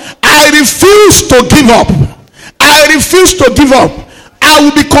up. I refuse to give up. I refuse to give up. I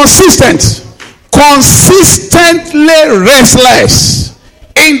will be consistent, consistently restless,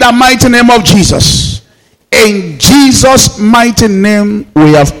 in the mighty name of Jesus. In Jesus' mighty name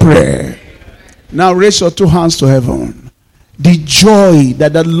we have prayed. Now raise your two hands to heaven. The joy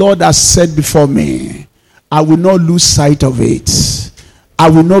that the Lord has set before me, I will not lose sight of it. I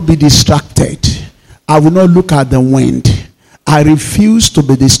will not be distracted. I will not look at the wind. I refuse to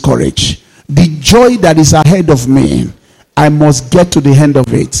be discouraged. The joy that is ahead of me, I must get to the end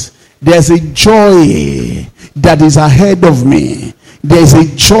of it. There's a joy that is ahead of me. There's a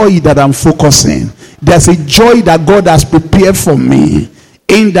joy that I'm focusing. There's a joy that God has prepared for me.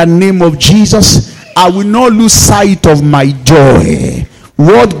 In the name of Jesus, I will not lose sight of my joy.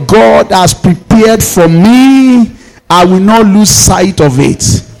 What God has prepared for me, I will not lose sight of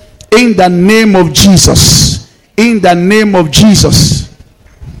it. In the name of Jesus. In the name of Jesus.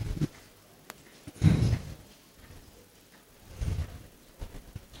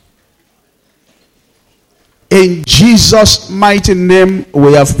 In Jesus' mighty name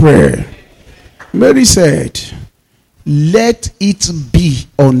we have prayed. Mary said, let it be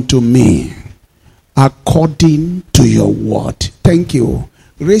unto me according to your word. Thank you.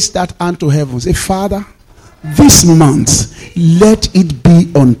 Raise that hand to heaven. Say, Father, this month, let it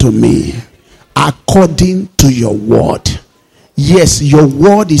be unto me according to your word. Yes, your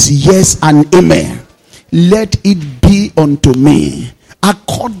word is yes and amen. Let it be unto me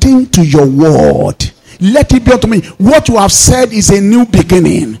according to your word. Let it be unto me. What you have said is a new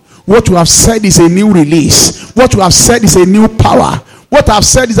beginning. What you have said is a new release. What you have said is a new power. What I have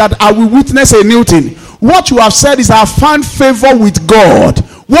said is that I will witness a new thing. What you have said is I have found favor with God.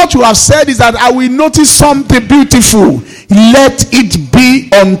 What you have said is that I will notice something beautiful. Let it be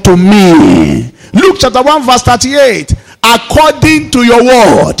unto me. Luke chapter 1 verse 38. According to your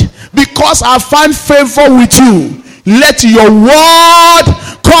word, because I find favor with you, let your word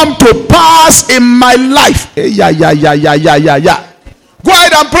come to pass in my life. Yeah. Go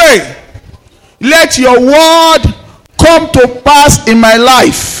ahead and pray. Let your word come to pass in my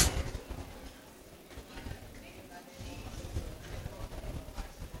life.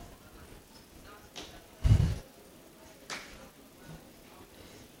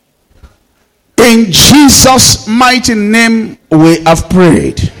 In Jesus' mighty name we have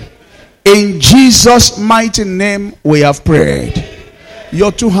prayed. In Jesus' mighty name we have prayed.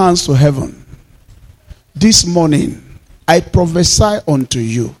 Your two hands to heaven. This morning, I prophesy unto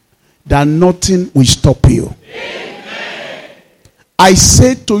you that nothing will stop you. Amen. I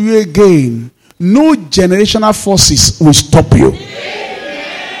say to you again, no generational forces will stop you.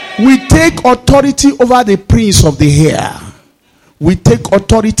 Amen. We take authority over the prince of the air. We take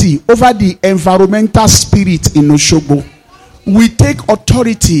authority over the environmental spirit in Oshobo. We take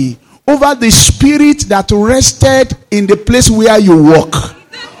authority over the spirit that rested in the place where you walk.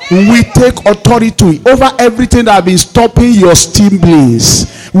 We take authority over everything that has been stopping your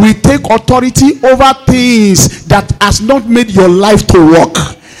stimulants. We take authority over things that has not made your life to work.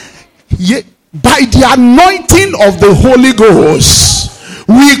 By the anointing of the Holy Ghost,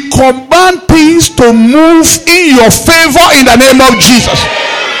 we command things to move in your favor in the name of Jesus.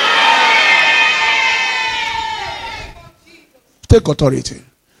 Take authority.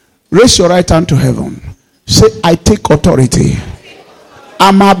 Raise your right hand to heaven. Say, I take authority.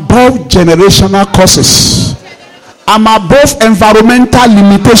 I'm above generational causes. I'm above environmental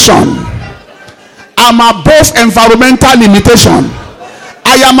limitation. I'm above environmental limitation.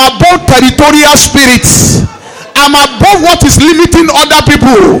 I am above territorial spirits. I'm above what is limiting other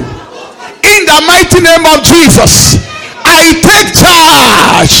people. In the mighty name of Jesus, I take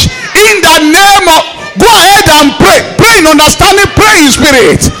charge. In the name of, go ahead and pray. Pray in understanding, pray in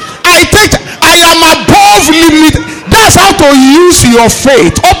spirit. I am above limit. That's how to use your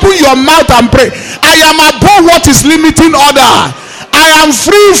faith. Open your mouth and pray. I am above what is limiting other. I am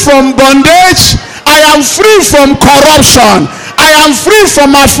free from bondage. I am free from corruption. I am free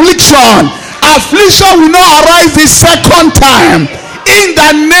from affliction. Affliction will not arise the second time. In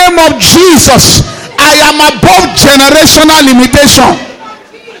the name of Jesus, I am above generational limitation.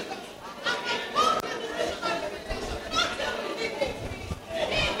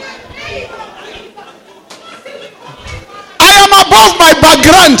 Above my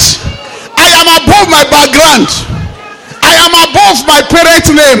background. I am above my background. I am above my parent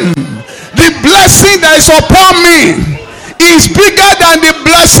name. The blessing that is upon me is bigger than the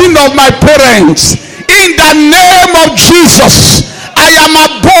blessing of my parents. In the name of Jesus, I am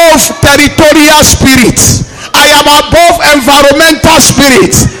above territorial spirits. I am above environmental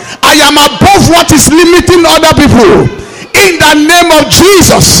spirits. I am above what is limiting other people. In the name of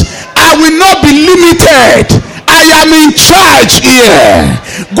Jesus, I will not be limited. I am in charge here.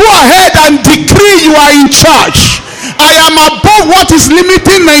 Go ahead and decree you are in charge. I am above what is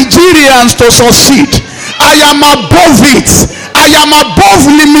limiting Nigerians to succeed. I am above it. I am above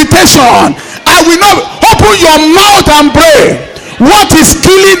limitation. I will not. Open your mouth and pray. What is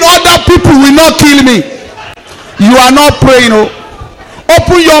killing other people will not kill me. You are not praying.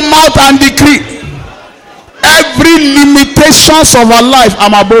 Open your mouth and decree. Every limitations of our life,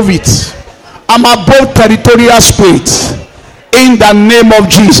 I'm above it. I'm above territorial spirits. In the name of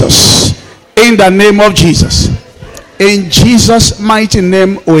Jesus. In the name of Jesus. In Jesus' mighty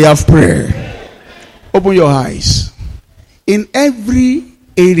name we have prayed. Open your eyes. In every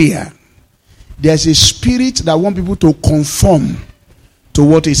area, there's a spirit that wants people to conform to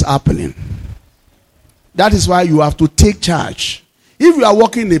what is happening. That is why you have to take charge. If you are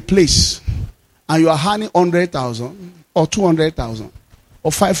working in a place and you are earning 100,000 or 200,000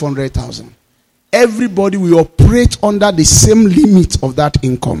 or 500,000, everybody will operate under the same limit of that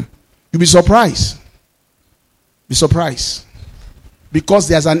income. You'll be surprised. Be surprised. Because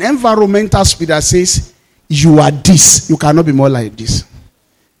there's an environmental spirit that says, you are this. You cannot be more like this.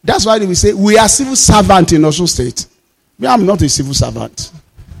 That's why they will say, we are civil servants in Osun State. I'm not a civil servant.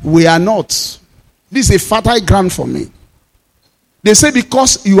 We are not. This is a fertile ground for me. They say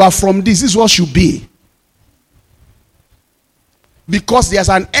because you are from this is what should be. Because there's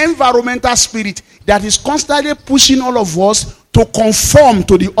an environmental spirit that is constantly pushing all of us to conform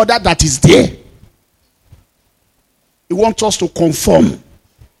to the order that is there. He wants us to conform.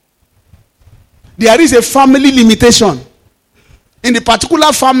 There is a family limitation. In the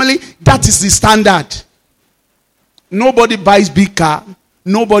particular family, that is the standard. Nobody buys big car.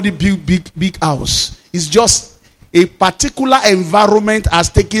 Nobody build big house. It's just a particular environment has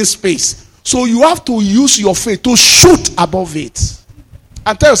taken space. So you have to use your faith to shoot above it.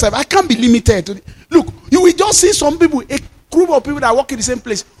 And tell yourself, I can't be limited. Look, you will just see some people, a group of people that work in the same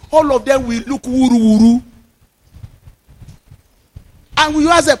place. All of them will look wuru. And we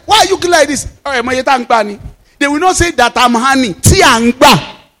ask them, why are you looking like this? They will not say that I'm honey.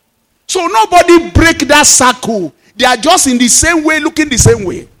 So nobody break that circle. They are just in the same way, looking the same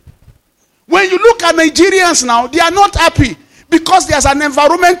way. When you look at Nigerians now, they are not happy because there's an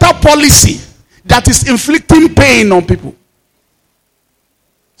environmental policy that is inflicting pain on people.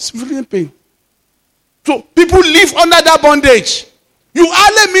 It's inflicting pain. So people live under that bondage. You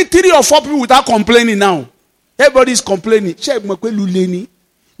only meet 3 or 4 people without complaining now. Everybody is complaining. So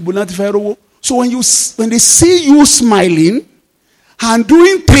when they see you smiling and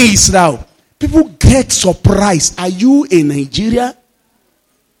doing things now, people get surprised. Are you in Nigeria?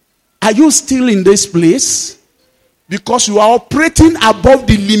 Are you still in this place? Because you are operating above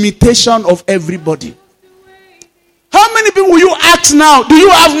the limitation of everybody. How many people will you ask now, do you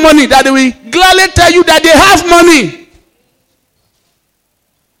have money? That they will gladly tell you that they have money.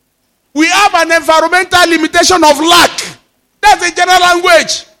 We have an environmental limitation of lack. That's the general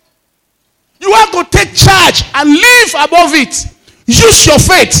language. You have to take charge and live above it. Use your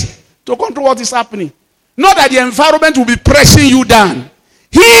faith to control what is happening. Not that the environment will be pressing you down.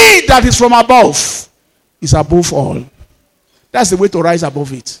 He that is from above is above all. That's the way to rise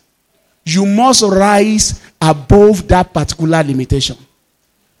above it. You must rise above that particular limitation.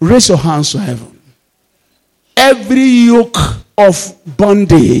 Raise your hands to heaven. Every yoke of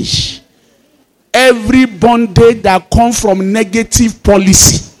bondage, every bondage that comes from negative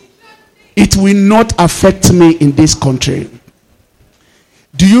policy, it will not affect me in this country.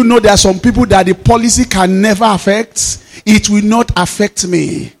 Do you know there are some people that the policy can never affect? It will not affect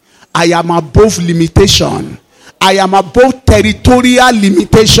me. I am above limitation. I am above territorial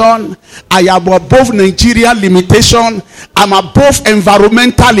limitation. I am above Nigerian limitation. I'm above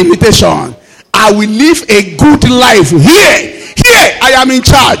environmental limitation. I will live a good life. Here, I am in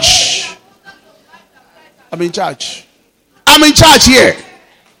charge. I'm in charge. I'm in charge here.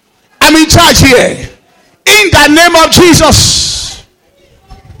 I'm in charge here. In the name of Jesus.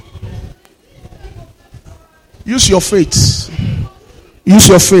 Use your faith. Use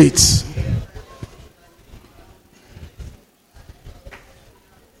your faith.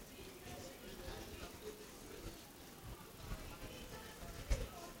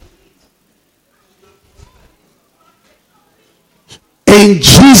 In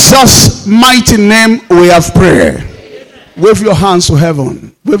Jesus' mighty name we have prayer. Wave your hands to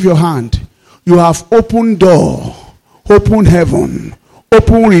heaven. Wave your hand. You have open door, open heaven,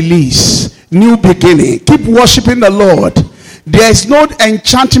 open release, new beginning. Keep worshiping the Lord. There is no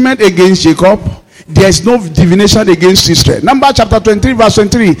enchantment against Jacob. There is no divination against Israel. Numbers chapter 23 verse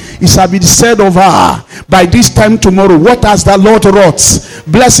 23. It shall be said of her, by this time tomorrow, what has the Lord wrought?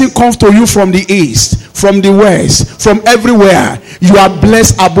 Blessing comes to you from the east, from the west, from everywhere. You are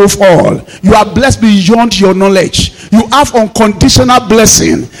blessed above all. You are blessed beyond your knowledge. You have unconditional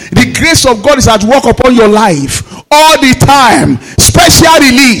blessing. The grace of God is at work upon your life all the time. Special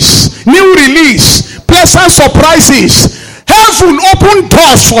release, new release, pleasant surprises. Heaven open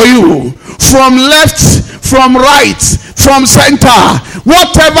doors for you. From left, from right, from center.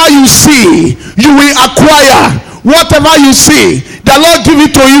 Whatever you see, you will acquire. Whatever you see, the Lord give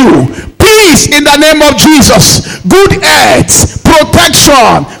it to you. Peace in the name of Jesus. Good health,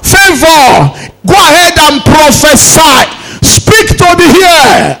 protection, favor. Go ahead and prophesy. Speak to the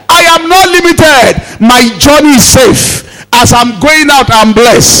ear. I am not limited. My journey is safe. As I'm going out, I'm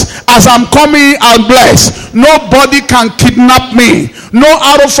blessed. As I'm coming, I'm blessed. Nobody can kidnap me. No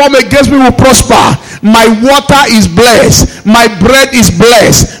arrow formed against me will prosper. My water is blessed. My bread is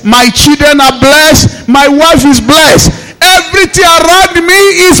blessed. My children are blessed. My wife is blessed. Everything around me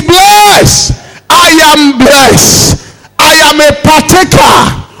is blessed. I am blessed. I am a partaker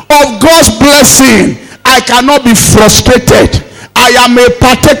of God's blessing. I cannot be frustrated. I am a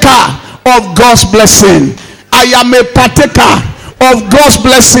partaker of God's blessing. I am a partaker of God's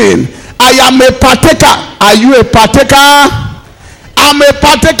blessing. I am a partaker. Are you a partaker? I'm a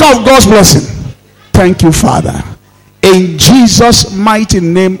partaker of God's blessing. Thank you, Father. In Jesus' mighty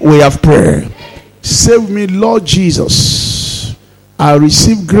name we have prayer. Save me, Lord Jesus. I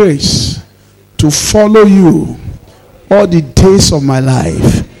receive grace to follow you all the days of my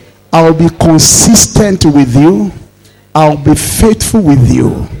life. I will be consistent with you. I will be faithful with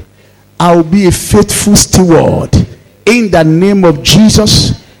you. I will be a faithful steward. In the name of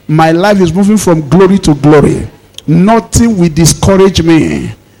Jesus, my life is moving from glory to glory. Nothing will discourage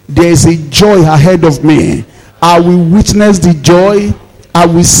me. There is a joy ahead of me. I will witness the joy. I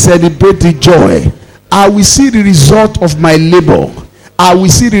will celebrate the joy. I will see the result of my labor. I will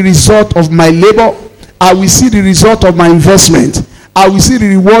see the result of my labor. I will see the result of my investment. I will see the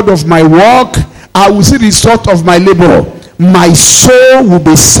reward of my work. I will see the result of my labor. My soul will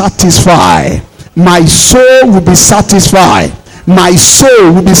be satisfied. My soul will be satisfied. My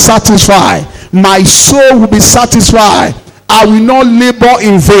soul will be satisfied. My soul will be satisfied. I will not labor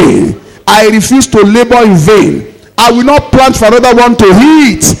in vain. I refuse to labor in vain. I will not plant for another one to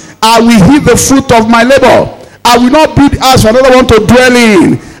eat. I will eat the fruit of my labor. I will not build house for another one to dwell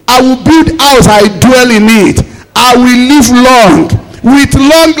in. I will build house, I dwell in it. I will live long. With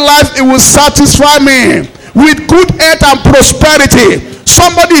long life, it will satisfy me. With good health and prosperity.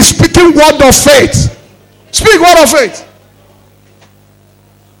 Somebody is speaking word of faith. Speak word of faith.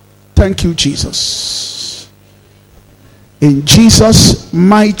 Thank you, Jesus. In Jesus'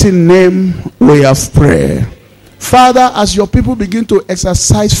 mighty name, we have prayed. Father, as your people begin to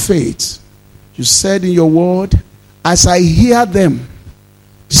exercise faith, you said in your word, as I hear them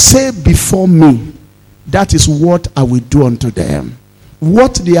say before me, that is what I will do unto them.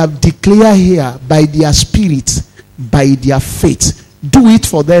 What they have declared here by their spirit, by their faith, do it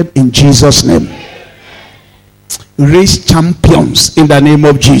for them in Jesus' name. Raise champions in the name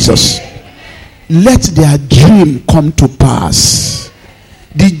of Jesus. Let their dream come to pass.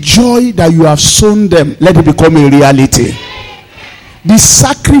 The joy that you have sown them, let it become a reality. The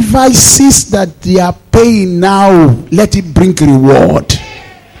sacrifices that they are paying now, let it bring reward.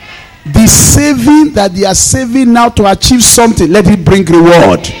 The saving that they are saving now to achieve something, let it bring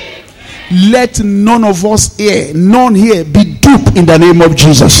reward. Let none of us here, none here, be duped in the name of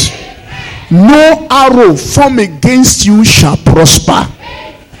Jesus. No arrow formed against you shall prosper.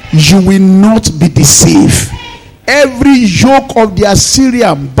 You will not be deceived. Every yoke of the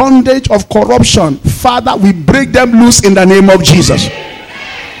Assyrian, bondage of corruption, Father, we break them loose in the name of Jesus.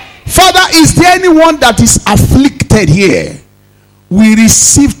 Father, is there anyone that is afflicted here? We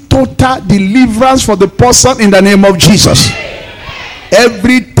receive total deliverance for the person in the name of Jesus.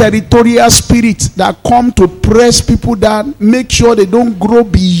 Every territorial spirit that come to press people down, make sure they don't grow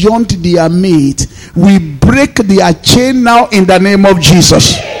beyond their mate. We break their chain now in the name of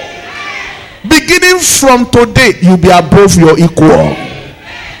Jesus. Beginning from today, you'll be above your equal.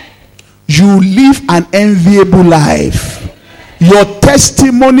 You live an enviable life. Your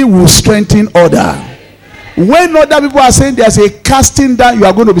testimony will strengthen others. When other people are saying there's a casting down, you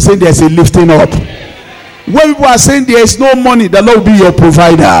are going to be saying there's a lifting up. When people are saying there is no money, the Lord will be your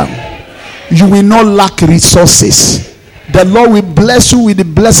provider. You will not lack resources. The Lord will bless you with the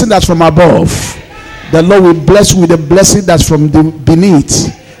blessing that's from above. The Lord will bless you with the blessing that's from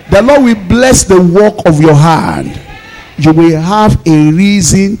beneath. The Lord will bless the work of your hand. You will have a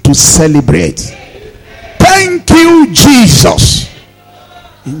reason to celebrate. Thank you, Jesus.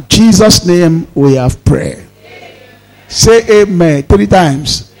 In Jesus' name we have prayed. Say amen 3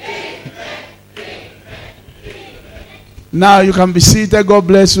 times. Now you can be seated. God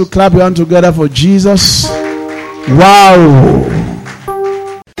bless you. Clap your hands together for Jesus. Wow.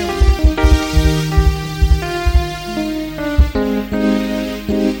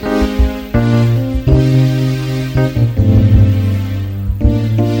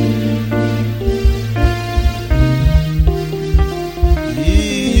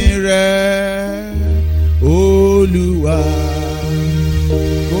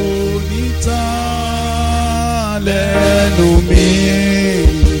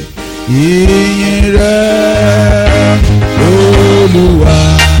 Ìyìn rẹ̀ Olúwa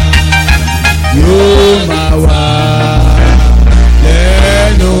yóò máa wà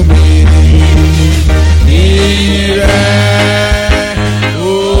lẹ́nu mi. Ìyìn rẹ̀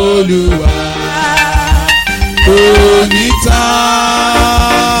Olúwa kò ní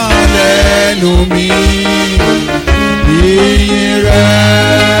tán lẹ́nu mi. Ìyìn rẹ̀